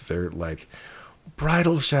with their like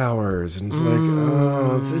bridal showers, and it's like,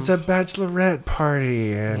 it's a bachelorette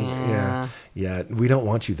party, and yeah, we don't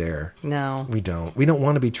want you there. No, we don't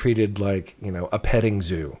want to be treated like a petting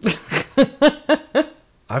zoo.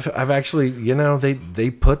 I've actually, they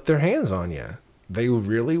put their hands on you. They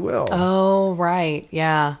really will. Oh, right.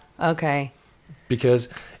 Yeah. Okay. Because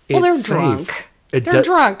they're safe. drunk. They're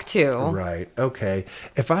drunk too. Right. Okay.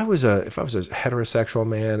 If I was a heterosexual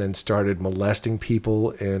man and started molesting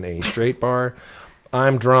people in a straight bar,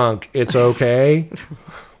 I'm drunk. It's okay.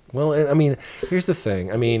 Well, I mean, here's the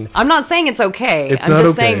thing. I mean, I'm not saying it's okay. It's I'm not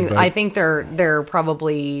just okay, saying but I think they're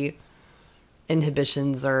probably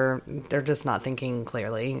inhibitions, or they're just not thinking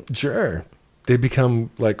clearly. Sure. They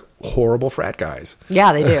become like horrible frat guys.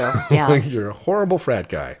 Yeah, they do. Yeah. You're a horrible frat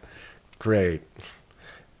guy. Great.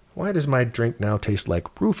 Why does my drink now taste like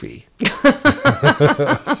roofie?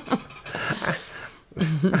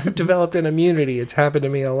 I've developed an immunity. It's happened to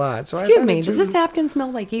me a lot. So excuse me, does this napkin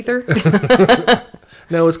smell like ether?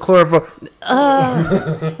 No, it's chloroform.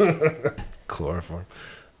 Chloroform.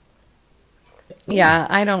 Yeah,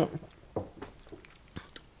 I don't.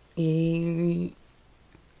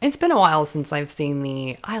 It's been a while since I've seen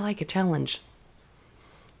the I Like a Challenge.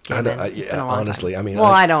 Honestly, I mean,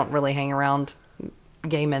 I don't really hang around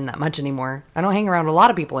gay men that much anymore. I don't hang around a lot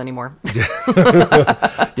of people anymore.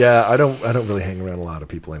 Yeah, I don't really hang around a lot of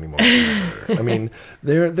people anymore. I mean,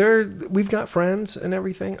 we've got friends and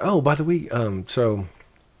everything. Oh, by the way, so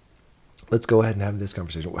let's go ahead and have this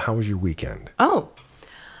conversation. How was your weekend? Oh,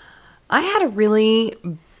 I had a really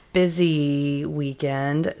busy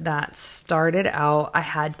weekend that started out. I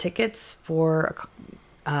had tickets for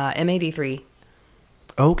M83.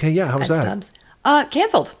 Okay, yeah, how was that? Stubbs.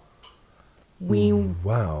 Canceled. We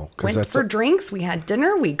went for drinks. We had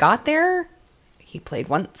dinner. We got there. He played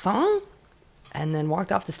one song and then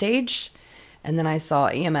walked off the stage. And then I saw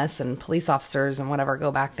EMS and police officers and whatever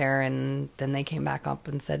go back there. And then they came back up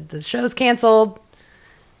and said, the show's canceled.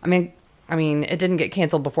 I mean, it didn't get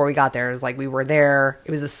canceled before we got there. It was like we were there.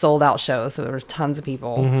 It was a sold out show. So there was tons of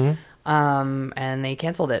people. Mm-hmm. And they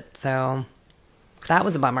canceled it. So that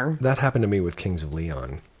was a bummer. That happened to me with Kings of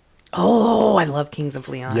Leon. Oh, I love Kings of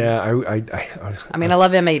Leon. Yeah, I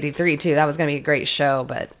love M83 too. That was going to be a great show,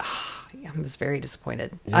 but I was very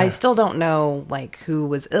disappointed. Yeah. I still don't know who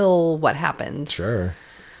was ill, what happened. Sure.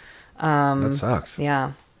 That sucks.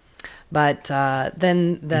 Yeah. But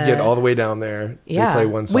then you get all the way down there. Yeah. They play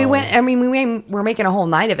one song. We we're making a whole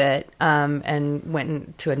night of it, and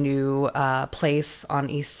went to a new place on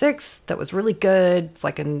East 6th that was really good. It's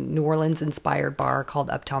like a New Orleans inspired bar called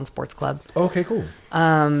Uptown Sports Club. Okay, cool.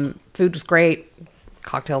 Food was great.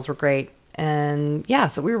 Cocktails were great. And yeah,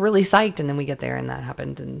 so we were really psyched, and then we get there and that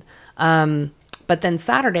happened. And but then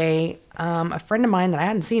Saturday, a friend of mine that I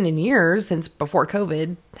hadn't seen in years, since before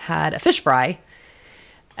COVID, had a fish fry.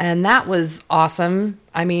 And that was awesome.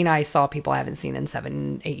 I mean, I saw people I haven't seen in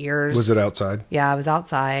 7-8 years. Was it outside? Yeah, I was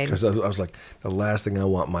outside. Because I was like, the last thing I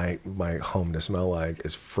want my home to smell like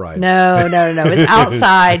is fried. No. It's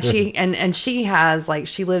outside. She has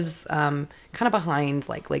she lives kind of behind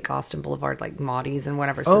Lake Austin Boulevard, Maudie's and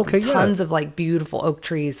whatever. So tons of beautiful oak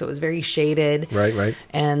trees. So it was very shaded. Right.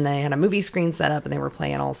 And they had a movie screen set up, and they were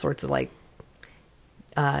playing all sorts of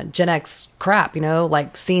Gen X crap,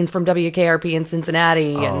 scenes from WKRP in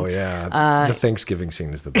Cincinnati. Oh, yeah. The Thanksgiving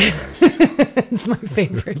scene is the best. It's my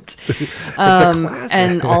favorite. It's a classic.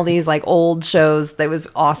 And all these old shows. That was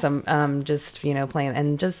awesome. Just, playing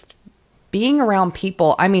and just being around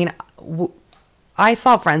people. I mean, I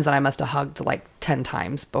saw friends that I must have hugged 10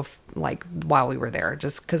 times while we were there,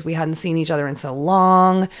 just because we hadn't seen each other in so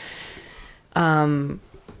long.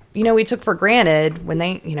 We took for granted when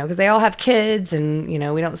they, because they all have kids, and,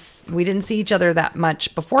 we didn't see each other that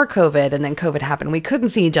much before COVID, and then COVID happened. We couldn't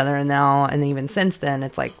see each other, and now, and even since then,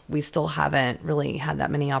 it's we still haven't really had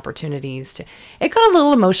that many opportunities to. It got a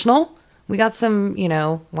little emotional. We got some,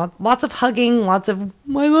 lots of hugging, lots of,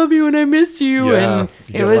 I love you and I miss you. Yeah, and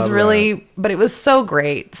it was really, but it was so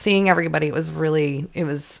great seeing everybody. It was really,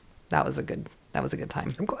 that was a good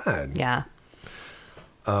time. I'm glad. Yeah.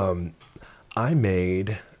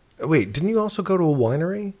 Wait, didn't you also go to a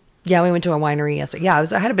winery? Yeah, we went to a winery yesterday. Yeah,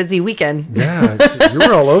 I had a busy weekend. Yeah, you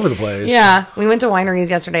were all over the place. Yeah, we went to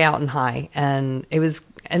wineries yesterday out in High, and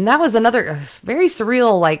that was another very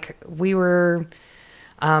surreal. We were,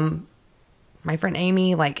 my friend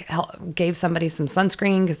Amy gave somebody some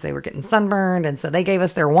sunscreen because they were getting sunburned, and so they gave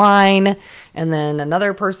us their wine. And then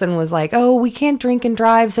another person was like, "Oh, we can't drink and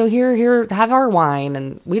drive, so here, have our wine."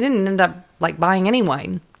 And we didn't end up buying any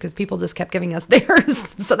wine because people just kept giving us theirs.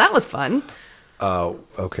 So that was fun.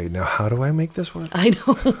 Okay. Now, how do I make this work? I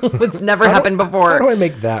know. It's never happened before. How do I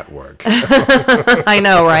make that work? I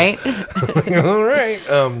know, right? All right.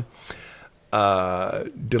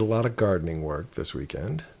 Did a lot of gardening work this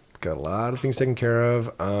weekend. got a lot of things taken care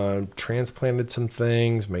of. Transplanted some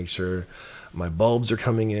things, make sure my bulbs are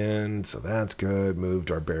coming in, so that's good.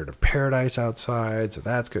 Moved our bird of paradise outside, so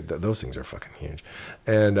that's good. Those things are fucking huge.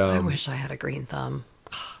 And I wish I had a green thumb.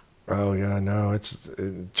 Oh yeah, no,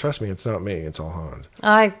 trust me, it's not me. It's all Hans.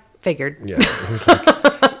 I figured. Yeah, he's like,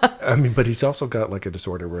 I mean, but he's also got like a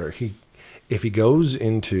disorder where if he goes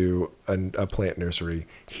into a plant nursery,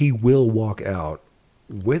 he will walk out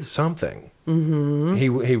with something. Mm-hmm.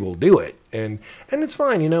 He will do it, and it's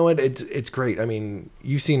fine. You know what? It's great. I mean,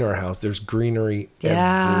 you've seen our house. There's greenery.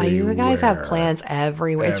 Yeah, everywhere. you guys have plants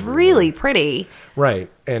everywhere. It's really pretty, right?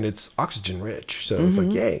 And it's oxygen rich, so it's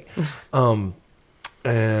like yay.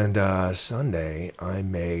 And Sunday, I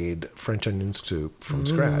made French onion soup from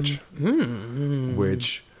scratch,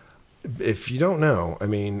 which, if you don't know, I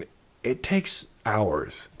mean, it takes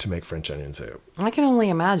hours to make French onion soup. I can only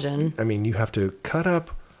imagine. I mean, you have to cut up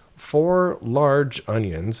 4 large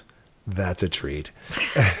onions. That's a treat.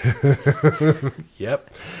 Yep.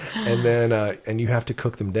 And then, and you have to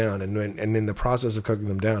cook them down. And in the process of cooking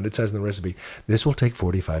them down, it says in the recipe, this will take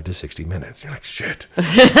 45 to 60 minutes. You're like, shit.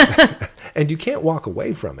 And you can't walk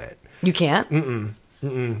away from it. You can't?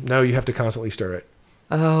 No, you have to constantly stir it.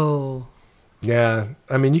 Oh. Yeah.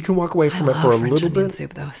 I mean, you can walk away from it for a French little onion bit.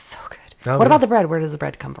 soup, though, is so good. Oh, what yeah. about the bread? Where does the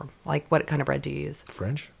bread come from? Like, what kind of bread do you use?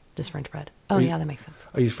 French. Just French bread. Oh, yeah, that makes sense.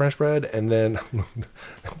 I use French bread, and then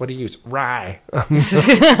what do you use? Rye.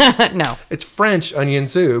 No. It's French onion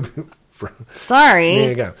soup. Sorry. There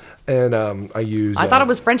you go. And I use... I thought it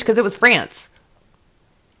was French because it was France.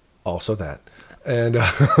 Also that. And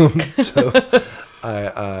so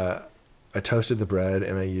I toasted the bread,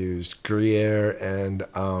 and I used Gruyere and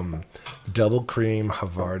double cream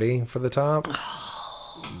Havarti for the top.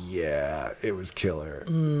 Yeah, it was killer.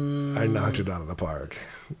 I knocked it out of the park.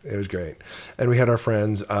 It was great. And we had our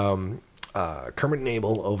friends, Kermit and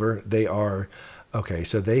Abel, over. They are, okay,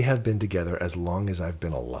 so they have been together as long as I've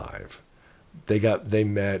been alive. They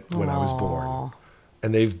met when I was born.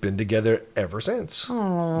 And they've been together ever since.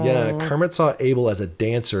 Aww. Yeah, Kermit saw Abel as a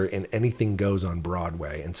dancer in Anything Goes on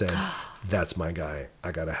Broadway and said, that's my guy.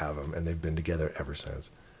 I got to have him. And they've been together ever since.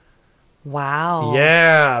 Wow.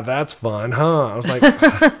 Yeah, that's fun, huh? I was like,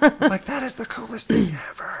 that is the coolest thing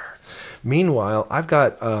ever. Meanwhile, I've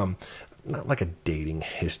got not like a dating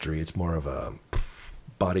history. It's more of a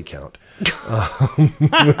body count. Think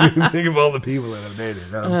of all the people that I've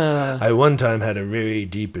dated. I one time had a very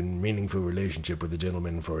deep and meaningful relationship with a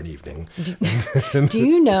gentleman for an evening. Do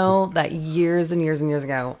you know that years and years and years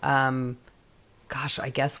ago, gosh,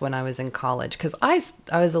 I guess when I was in college, because I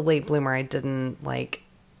was a late bloomer. I didn't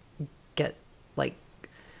get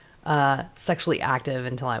sexually active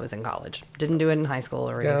until I was in college. Didn't do it in high school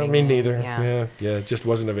or anything. Yeah, me neither. Yeah, it just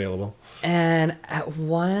wasn't available. And at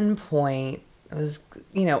one point, I was,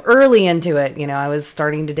 early into it. I was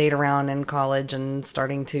starting to date around in college and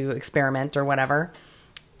starting to experiment or whatever.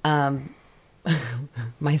 My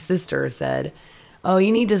sister said, "Oh,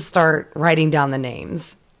 you need to start writing down the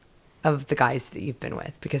names of the guys that you've been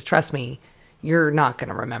with, because trust me, you're not going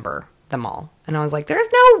to remember them all." And I was like, there's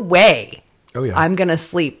no way I'm going to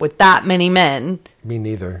sleep with that many men. Me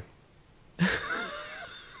neither.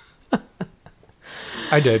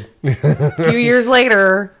 I did. A few years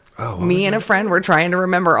later, me and a friend were trying to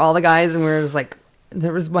remember all the guys, and we were just like,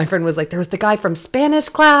 my friend was like, there was the guy from Spanish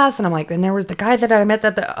class, and I'm like, and there was the guy that I met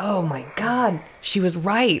oh my God, she was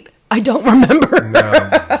right. I don't remember.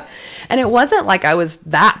 No. And it wasn't like I was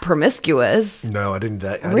that promiscuous. No, I didn't.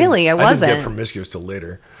 I wasn't. I didn't get promiscuous till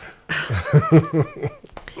later.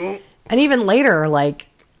 And even later,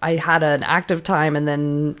 I had an active time, and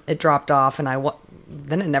then it dropped off, and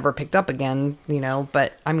then it never picked up again,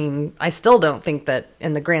 But I mean, I still don't think that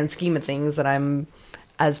in the grand scheme of things that I'm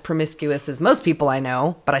as promiscuous as most people I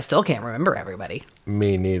know, but I still can't remember everybody.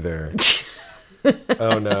 Me neither.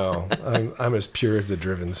 Oh no, I'm as pure as the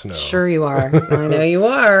driven snow. Sure you are. I know you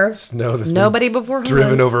are. Snow that's nobody before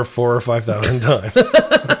driven over 4,000 or 5,000 times.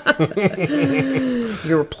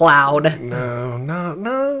 You're plowed.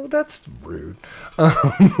 No, that's rude.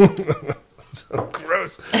 So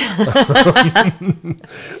gross. Yeah,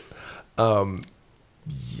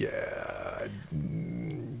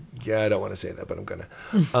 I don't want to say that, but I'm gonna.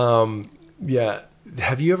 Yeah,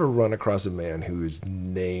 have you ever run across a man who's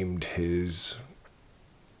named his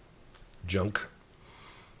junk?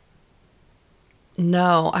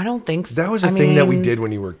 No, I don't think so. That was a thing that we did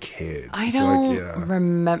when you were kids. I don't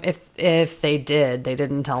remember if they did. They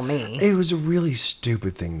didn't tell me. It was a really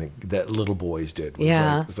stupid thing that little boys did.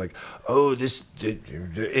 It's like, oh,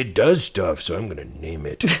 it does stuff, so I'm going to name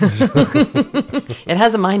it. It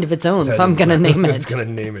has a mind of its own, so I'm going to name it. It's going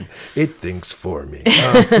to name it. It thinks for me.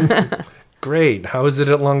 Great. How is it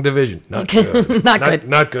at long division? Not good. Not good.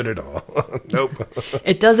 Not good at all. Nope.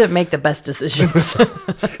 It doesn't make the best decisions.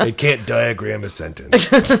 It can't diagram a sentence.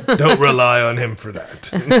 Don't rely on him for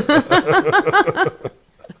that.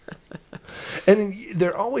 And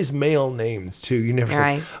they're always male names too. You never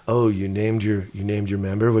say, "Oh, you named your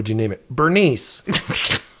member. What'd you name it? Bernice."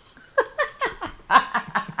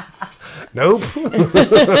 Nope.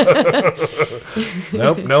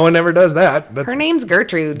 Nope. No one ever does that. Her name's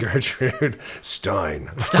Gertrude. Gertrude Stein.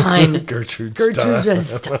 Gertrude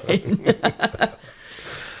Stein.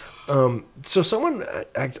 So someone,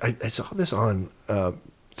 I saw this on,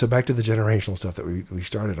 so back to the generational stuff that we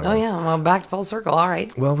started on. Oh yeah. Well, back full circle. All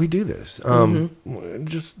right. Well, we do this.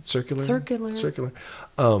 Just circular.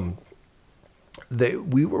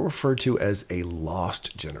 We were referred to as a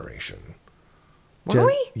lost generation. Were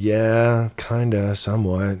we? Yeah, kinda,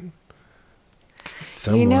 somewhat.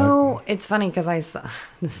 You know, it's funny because I saw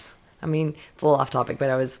this. I mean, it's a little off topic, but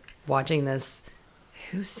I was watching this.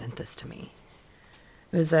 Who sent this to me?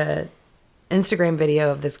 It was a Instagram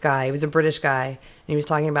video of this guy. He was a British guy, and he was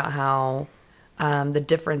talking about how the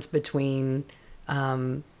difference between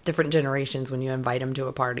different generations when you invite them to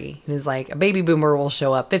a party. He was like, a baby boomer will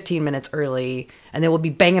show up 15 minutes early, and they will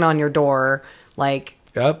be banging on your door like.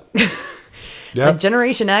 Yep. Like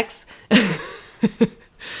Generation X,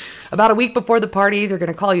 about a week before the party, they're going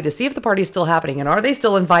to call you to see if the party's still happening and are they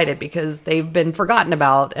still invited because they've been forgotten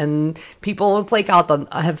about and people have flaked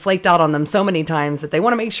out on them so many times that they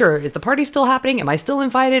want to make sure, is the party still happening? Am I still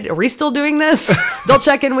invited? Are we still doing this? They'll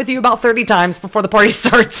check in with you about 30 times before the party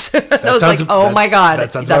starts. I was like, oh my God,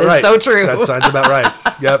 that is right. So true. That sounds about right.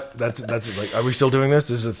 Yep. That's like, are we still doing this?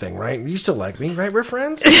 This is a thing, right? You still like me, right? We're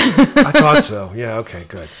friends? I thought so. Yeah. Okay,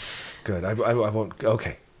 good. I won't.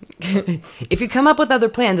 Okay. If you come up with other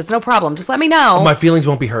plans, it's no problem. Just let me know. My feelings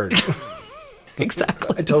won't be hurt.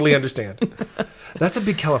 Exactly. I totally understand. That's a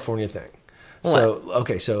big California thing.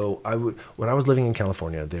 What? So when I was living in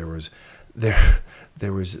California, there was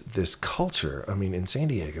this culture, I mean, in San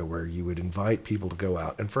Diego, where you would invite people to go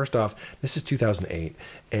out. And first off, this is 2008,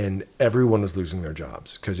 and everyone was losing their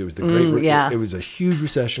jobs because it was the great, it was a huge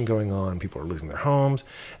recession going on. People are losing their homes.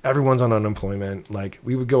 Everyone's on unemployment. Like,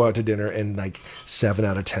 we would go out to dinner, and like 7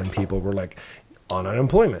 out of 10 people were like on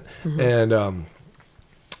unemployment. Mm-hmm. And,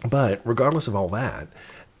 but regardless of all that,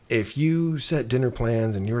 if you set dinner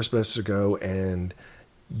plans and you were supposed to go and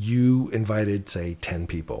you invited, say, 10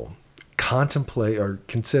 people, contemplate or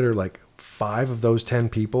consider like 5 of those 10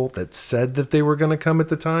 people that said that they were going to come at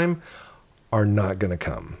the time are not going to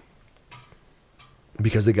come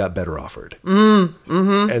because they got better offered.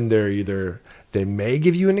 Mm-hmm. And they may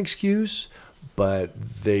give you an excuse, but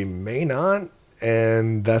they may not.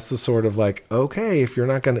 And that's the sort of like, okay, if you're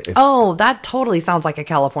not going to... Oh, that totally sounds like a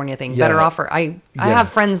California thing. Yeah. Better offer. I have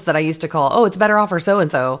friends that I used to call, it's better offer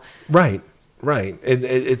so-and-so. Right.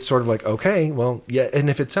 It's sort of like, okay, well, yeah.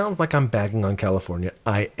 And if it sounds like I'm bagging on California,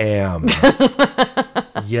 I am.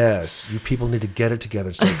 Yes. You people need to get it together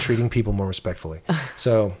and start treating people more respectfully.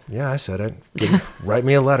 So, yeah, I said it. Write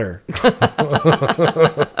me a letter.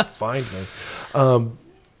 Find me.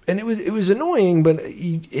 And it was annoying, but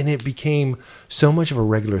it became so much of a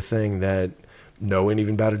regular thing that no one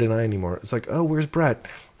even batted an eye anymore. It's like, oh, where's Brett?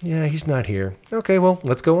 Yeah, he's not here. Okay, well,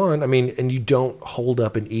 let's go on. I mean, and you don't hold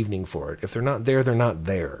up an evening for it. If they're not there, they're not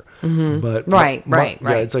there. Mm-hmm. But right.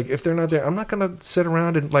 Yeah, it's like, if they're not there, I'm not going to sit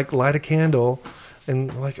around and like light a candle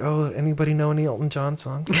and like, oh, anybody know any Elton John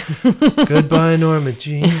songs? Goodbye, Norma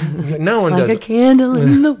Jean. No one does. Like a candle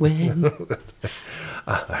in the wind.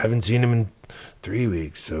 I haven't seen him in 3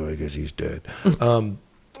 weeks, so I guess he's dead.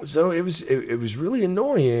 So it was really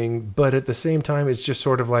annoying, but at the same time, it's just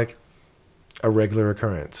sort of like a regular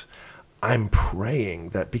occurrence. I'm praying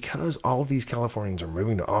that because all of these Californians are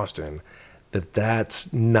moving to Austin,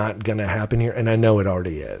 that's not going to happen here. And I know it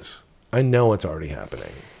already is. I know it's already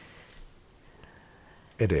happening.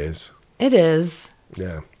 It is. It is.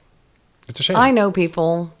 Yeah. It's a shame. I know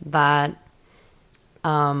people that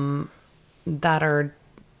are,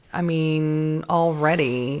 I mean,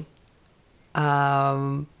 already.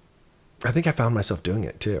 I think I found myself doing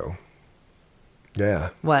it too. Yeah.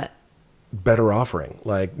 What? Better offering,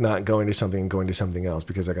 like not going to something and going to something else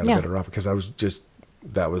because I got a better offer, because I was just,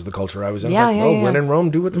 that was the culture I was in. When in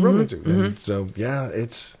Rome, do what the Romans do. And so, yeah,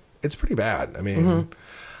 it's pretty bad. I mean,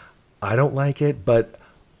 I don't like it, but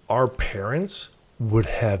our parents would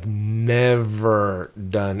have never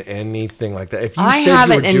done anything like that. If you I said have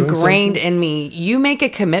you it were doing ingrained something, in me. You make a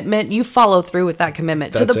commitment, you follow through with that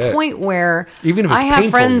commitment to the point where even if it's I have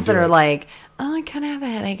painful friends to that do are it. like, "Oh, I kind of have a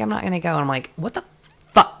headache. I'm not going to go." And I'm like, "What the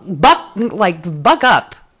fuck? Buck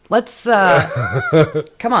up. Let's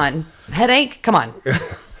come on. Headache? Come on.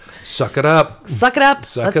 suck it up. Suck it up.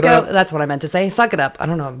 Suck Let's it go." up. That's what I meant to say. Suck it up. I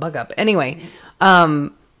don't know. Bug up. Anyway,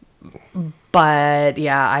 but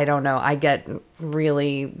yeah, I don't know. I get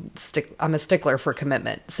really I'm a stickler for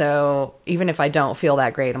commitment. So even if I don't feel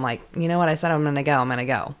that great, I'm like, you know what? I said I'm going to go. I'm going to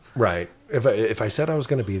go. Right. If I said I was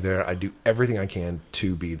going to be there, I do everything I can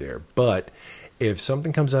to be there. But if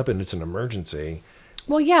something comes up and it's an emergency,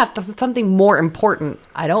 well, yeah, if there's something more important.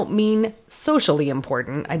 I don't mean socially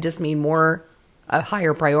important. I just mean more a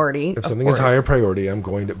higher priority. if something is higher priority, I'm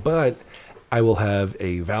going to. But I will have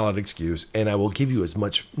a valid excuse, and I will give you as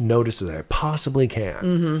much notice as I possibly can.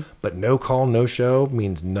 Mm-hmm. But no call, no show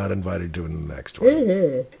means not invited to the next one.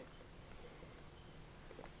 Mm-hmm.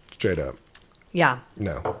 Straight up. Yeah.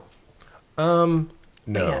 No. No.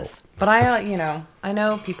 Yes. But I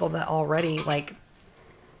know people that already, like,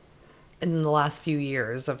 in the last few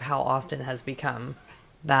years of how Austin has become,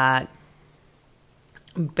 that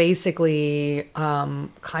basically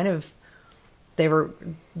kind of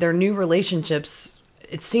their new relationships,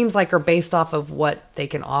 it seems like, are based off of what they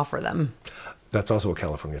can offer them. That's also a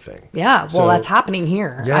California thing. Yeah, well, that's happening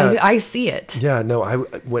here. Yeah, I see it. Yeah, no,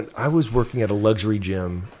 when I was working at a luxury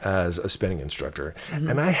gym as a spinning instructor, Mm-hmm.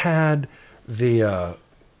 and I had the,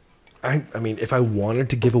 I mean, if I wanted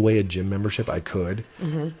to give away a gym membership, I could.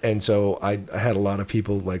 Mm-hmm. And so I had a lot of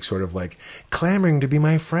people like sort of like clamoring to be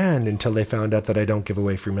my friend until they found out that I don't give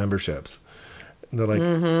away free memberships. And they're like,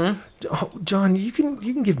 mm-hmm. "Oh, John, you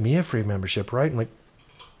can give me a free membership, right?" I'm like,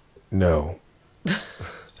 "No."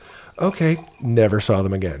 Okay, never saw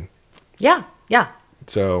them again. Yeah, yeah.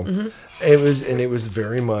 So mm-hmm. it was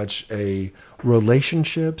very much a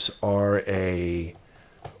relationships are a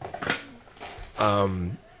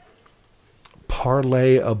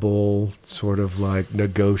parlayable, sort of like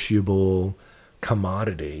negotiable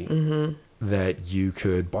commodity that you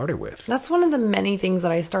could barter with. That's one of the many things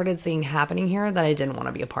that I started seeing happening here that I didn't want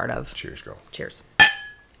to be a part of. Cheers, girl. Cheers.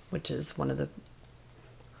 Which is one of the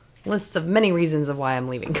lists of many reasons of why I'm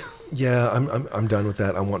leaving. Yeah, I'm done with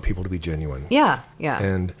that. I want people to be genuine. Yeah, yeah.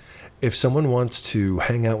 And if someone wants to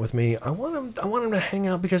hang out with me, I want them to hang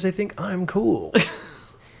out because they think I'm cool.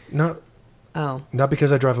 Not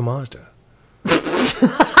because I drive a Mazda.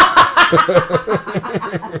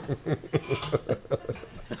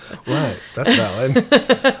 Right, that's valid.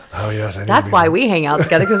 Oh yes, that's why we hang out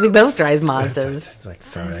together, because we both drive Mazdas. It's like,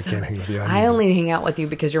 sorry, I can't hang with you. I only hang out with you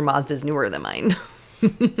because your Mazda's newer than mine.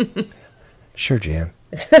 Sure, Jan.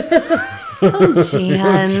 Oh,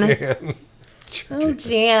 Jan. Jan. Oh,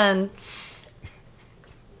 Jan.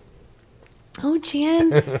 Oh,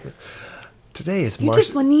 Jan. Today is You March.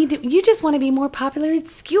 you just want to be more popular at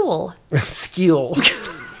school. Skill.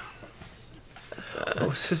 What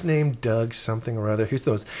was his name? Doug something or other. He's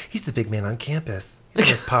the big man on campus. He's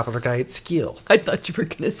the most popular guy at Skill. I thought you were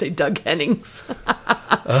going to say Doug Hennings.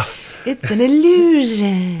 It's an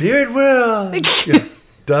illusion. Spirit world. Yeah.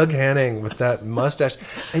 Doug Henning with that mustache.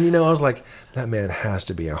 And I was like, that man has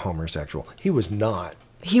to be a homosexual. He was not.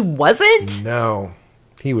 He wasn't? No.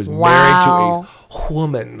 He was Wow. married to a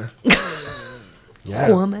woman. Yeah.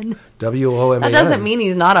 Woman. WOMAN. That doesn't mean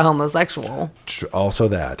he's not a homosexual. Also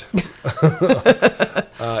that.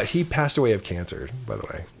 He passed away of cancer, by the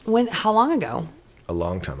way. How long ago? A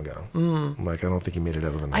long time ago. I'm like, I don't think he made it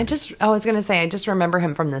out of the 90s. I was going to say, I just remember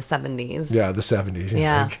him from the 70s. Yeah, the 70s. He's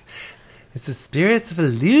Yeah. like, it's the spirits of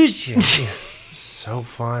illusion. So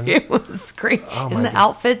fun. It was great. Oh, and my the God.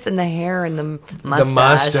 outfits and the hair and the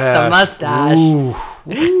mustache. The mustache.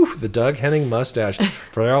 Ooh, the Doug Henning mustache.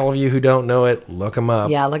 For all of you who don't know it, look him up.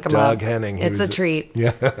 Yeah, look him up. Doug Henning. It's a treat.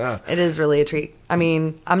 Yeah. It is really a treat. I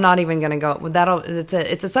mean, I'm not even going to go.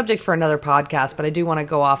 It's a subject for another podcast, but I do want to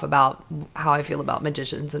go off about how I feel about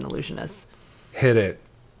magicians and illusionists. Hit it.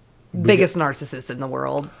 Biggest narcissists in the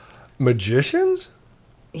world. Magicians?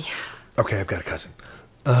 Yeah. Okay, I've got a cousin.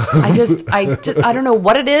 I don't know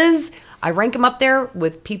what it is. I rank them up there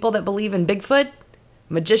with people that believe in Bigfoot,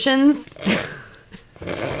 magicians.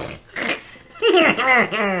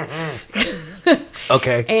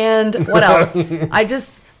 Okay. And what else?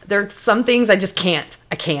 There's some things I just can't.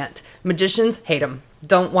 I can't. Magicians, hate them.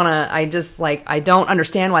 Don't want to. I don't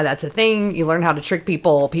understand why that's a thing. You learn how to trick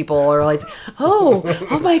people. People are like, oh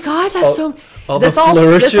my God, that's so. This all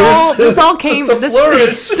came. This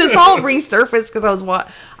all resurfaced because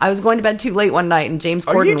I was going to bed too late one night, and James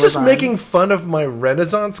Corden was on. Are you just making fun of my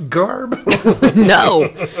Renaissance garb? No.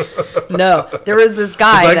 There was this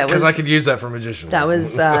guy because I could use that for magician. That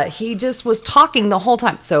was he just was talking the whole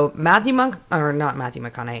time. So not Matthew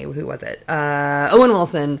McConaughey. Who was it? Owen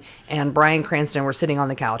Wilson and Bryan Cranston were sitting on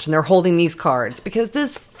the couch, and they're holding these cards because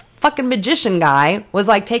this fucking magician guy was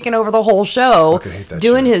like taking over the whole show,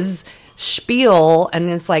 doing his spiel, and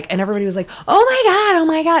it's like, and everybody was like, oh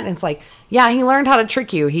my god, and it's like, yeah, he learned how to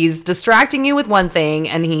trick you. He's distracting you with one thing,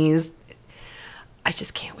 and I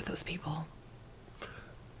just can't with those people.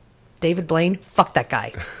 David Blaine, fuck that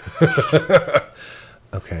guy.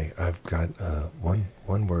 Okay, I've got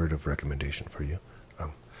one word of recommendation for you.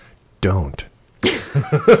 Don't.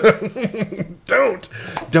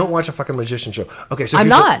 Don't watch a fucking magician show. Okay, so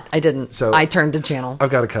I didn't. So I turned the channel. I've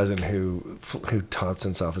got a cousin who touts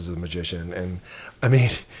himself as a magician, and I mean,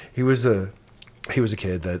 he was a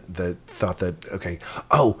kid that thought that, okay,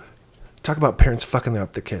 talk about parents fucking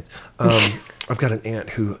up their kids. I've got an aunt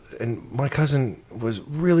and my cousin was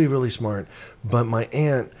really, really smart, but my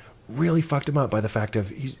aunt really fucked him up by the fact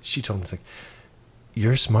of, she told him, it's like,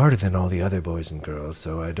 you're smarter than all the other boys and girls,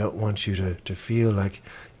 so I don't want you to feel like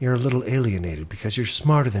you're a little alienated because you're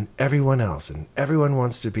smarter than everyone else, and everyone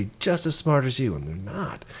wants to be just as smart as you, and they're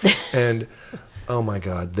not. And oh my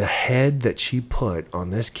God, the head that she put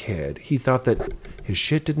on this kid, he thought that his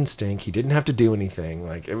shit didn't stink, he didn't have to do anything,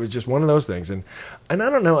 like it was just one of those things. And I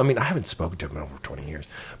don't know, I mean, I haven't spoken to him in over 20 years,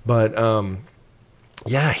 but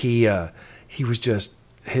yeah, he was just,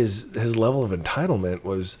 his level of entitlement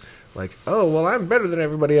was like, oh, well, I'm better than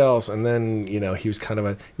everybody else. And then, he was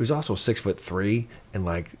he was also 6'3" in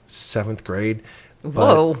like 7th grade.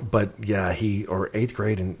 Whoa. But yeah, or 8th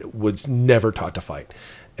grade, and was never taught to fight.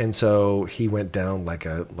 And so he went down like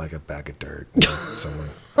a bag of dirt.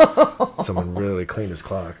 Someone really cleaned his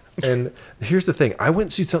clock. And here's the thing. I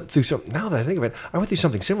went through something, now that I think of it, I went through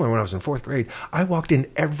something similar when I was in 4th grade. I walked in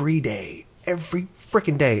every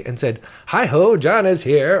freaking day and said, hi-ho, John is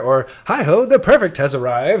here, or hi-ho, the perfect has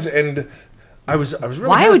arrived. And I was really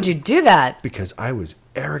Why would you do that? Because I was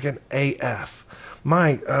arrogant AF.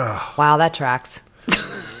 Wow, that tracks.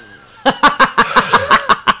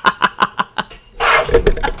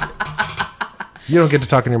 You don't get to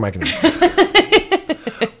talk in your mic anymore.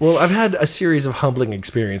 Well, I've had a series of humbling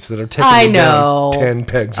experiences that have taken me down 10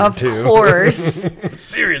 pegs or 2. Of course. A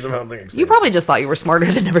series of humbling experiences. You probably just thought you were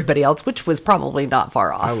smarter than everybody else, which was probably not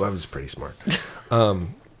far off. I was pretty smart.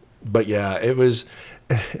 But yeah, it was.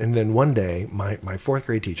 And then one day, my 4th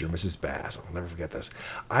grade teacher, Mrs. Bass, I'll never forget this.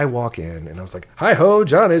 I walk in and I was like, hi-ho,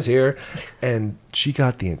 John is here. And she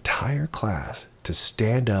got the entire class to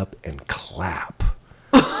stand up and clap.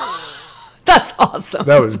 That's awesome.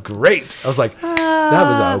 That was great. I was like, that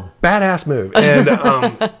was a badass move. And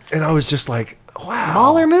I was just like, wow.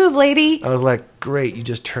 Baller move, lady. I was like, great, you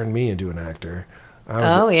just turned me into an actor.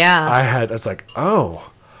 Yeah. I was like,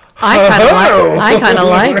 oh. I kind of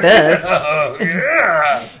like this.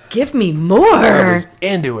 Yeah. Give me more. I was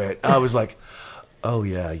into it. I was like, oh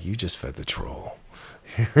yeah, you just fed the troll.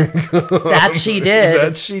 That she did.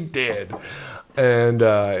 That she did. And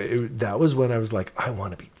that was when I was like, I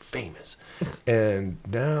want to be famous. And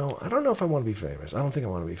now, I don't know if I want to be famous. I don't think I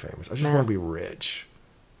want to be famous. I just want to be rich.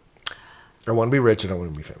 I want to be rich and I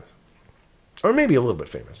want to be famous. Or maybe a little bit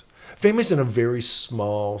famous. Famous in a very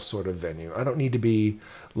small sort of venue. I don't need to be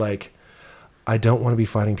like, I don't want to be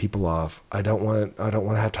fighting people off. I don't want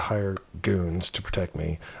to have to hire goons to protect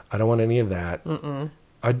me. I don't want any of that.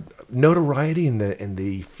 Notoriety in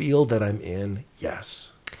the field that I'm in,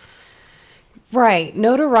 yes. Right.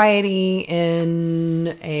 Notoriety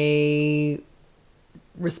in a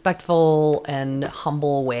respectful and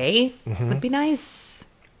humble way would be nice.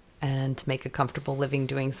 And to make a comfortable living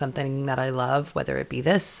doing something that I love, whether it be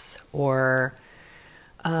this or,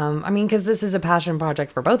 because this is a passion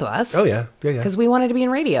project for both of us. Oh, yeah. Yeah. Because we wanted to be in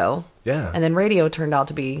radio. Yeah. And then radio turned out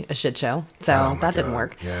to be a shit show. So that didn't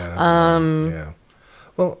work. Yeah. Yeah.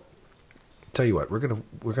 Well, tell you what, we're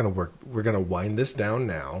gonna wind this down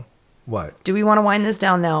now. What? Do we want to wind this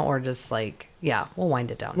down now or just like, yeah, we'll wind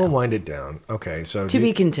it down now. We'll wind it down. Okay, so... To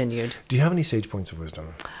be continued. Do you have any sage points of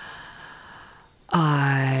wisdom?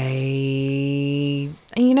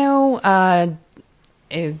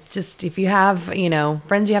 If you have,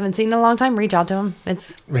 friends you haven't seen in a long time, reach out to them.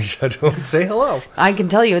 Reach out to them. Say hello. I can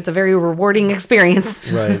tell you it's a very rewarding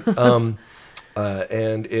experience. Right.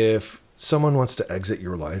 And if someone wants to exit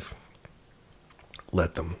your life,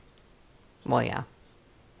 let them. Well, yeah.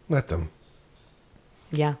 Let them.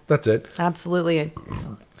 Yeah. That's it. Absolutely.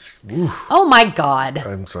 Oof. Oh my God.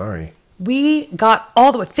 I'm sorry. We got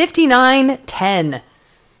all the way 59-10.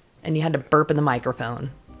 And you had to burp in the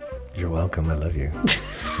microphone. You're welcome. I love you.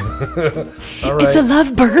 All right. It's a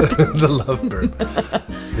love burp. The love burp.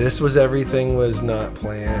 This was Everything Was Not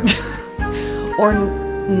Planned. Or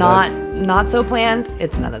not so planned.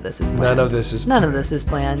 It's none of this is planned. None of this is planned. None of this is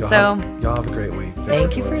planned. Y'all have a great week.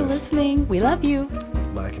 Thank you for listening. We love you.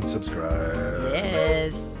 Like and subscribe.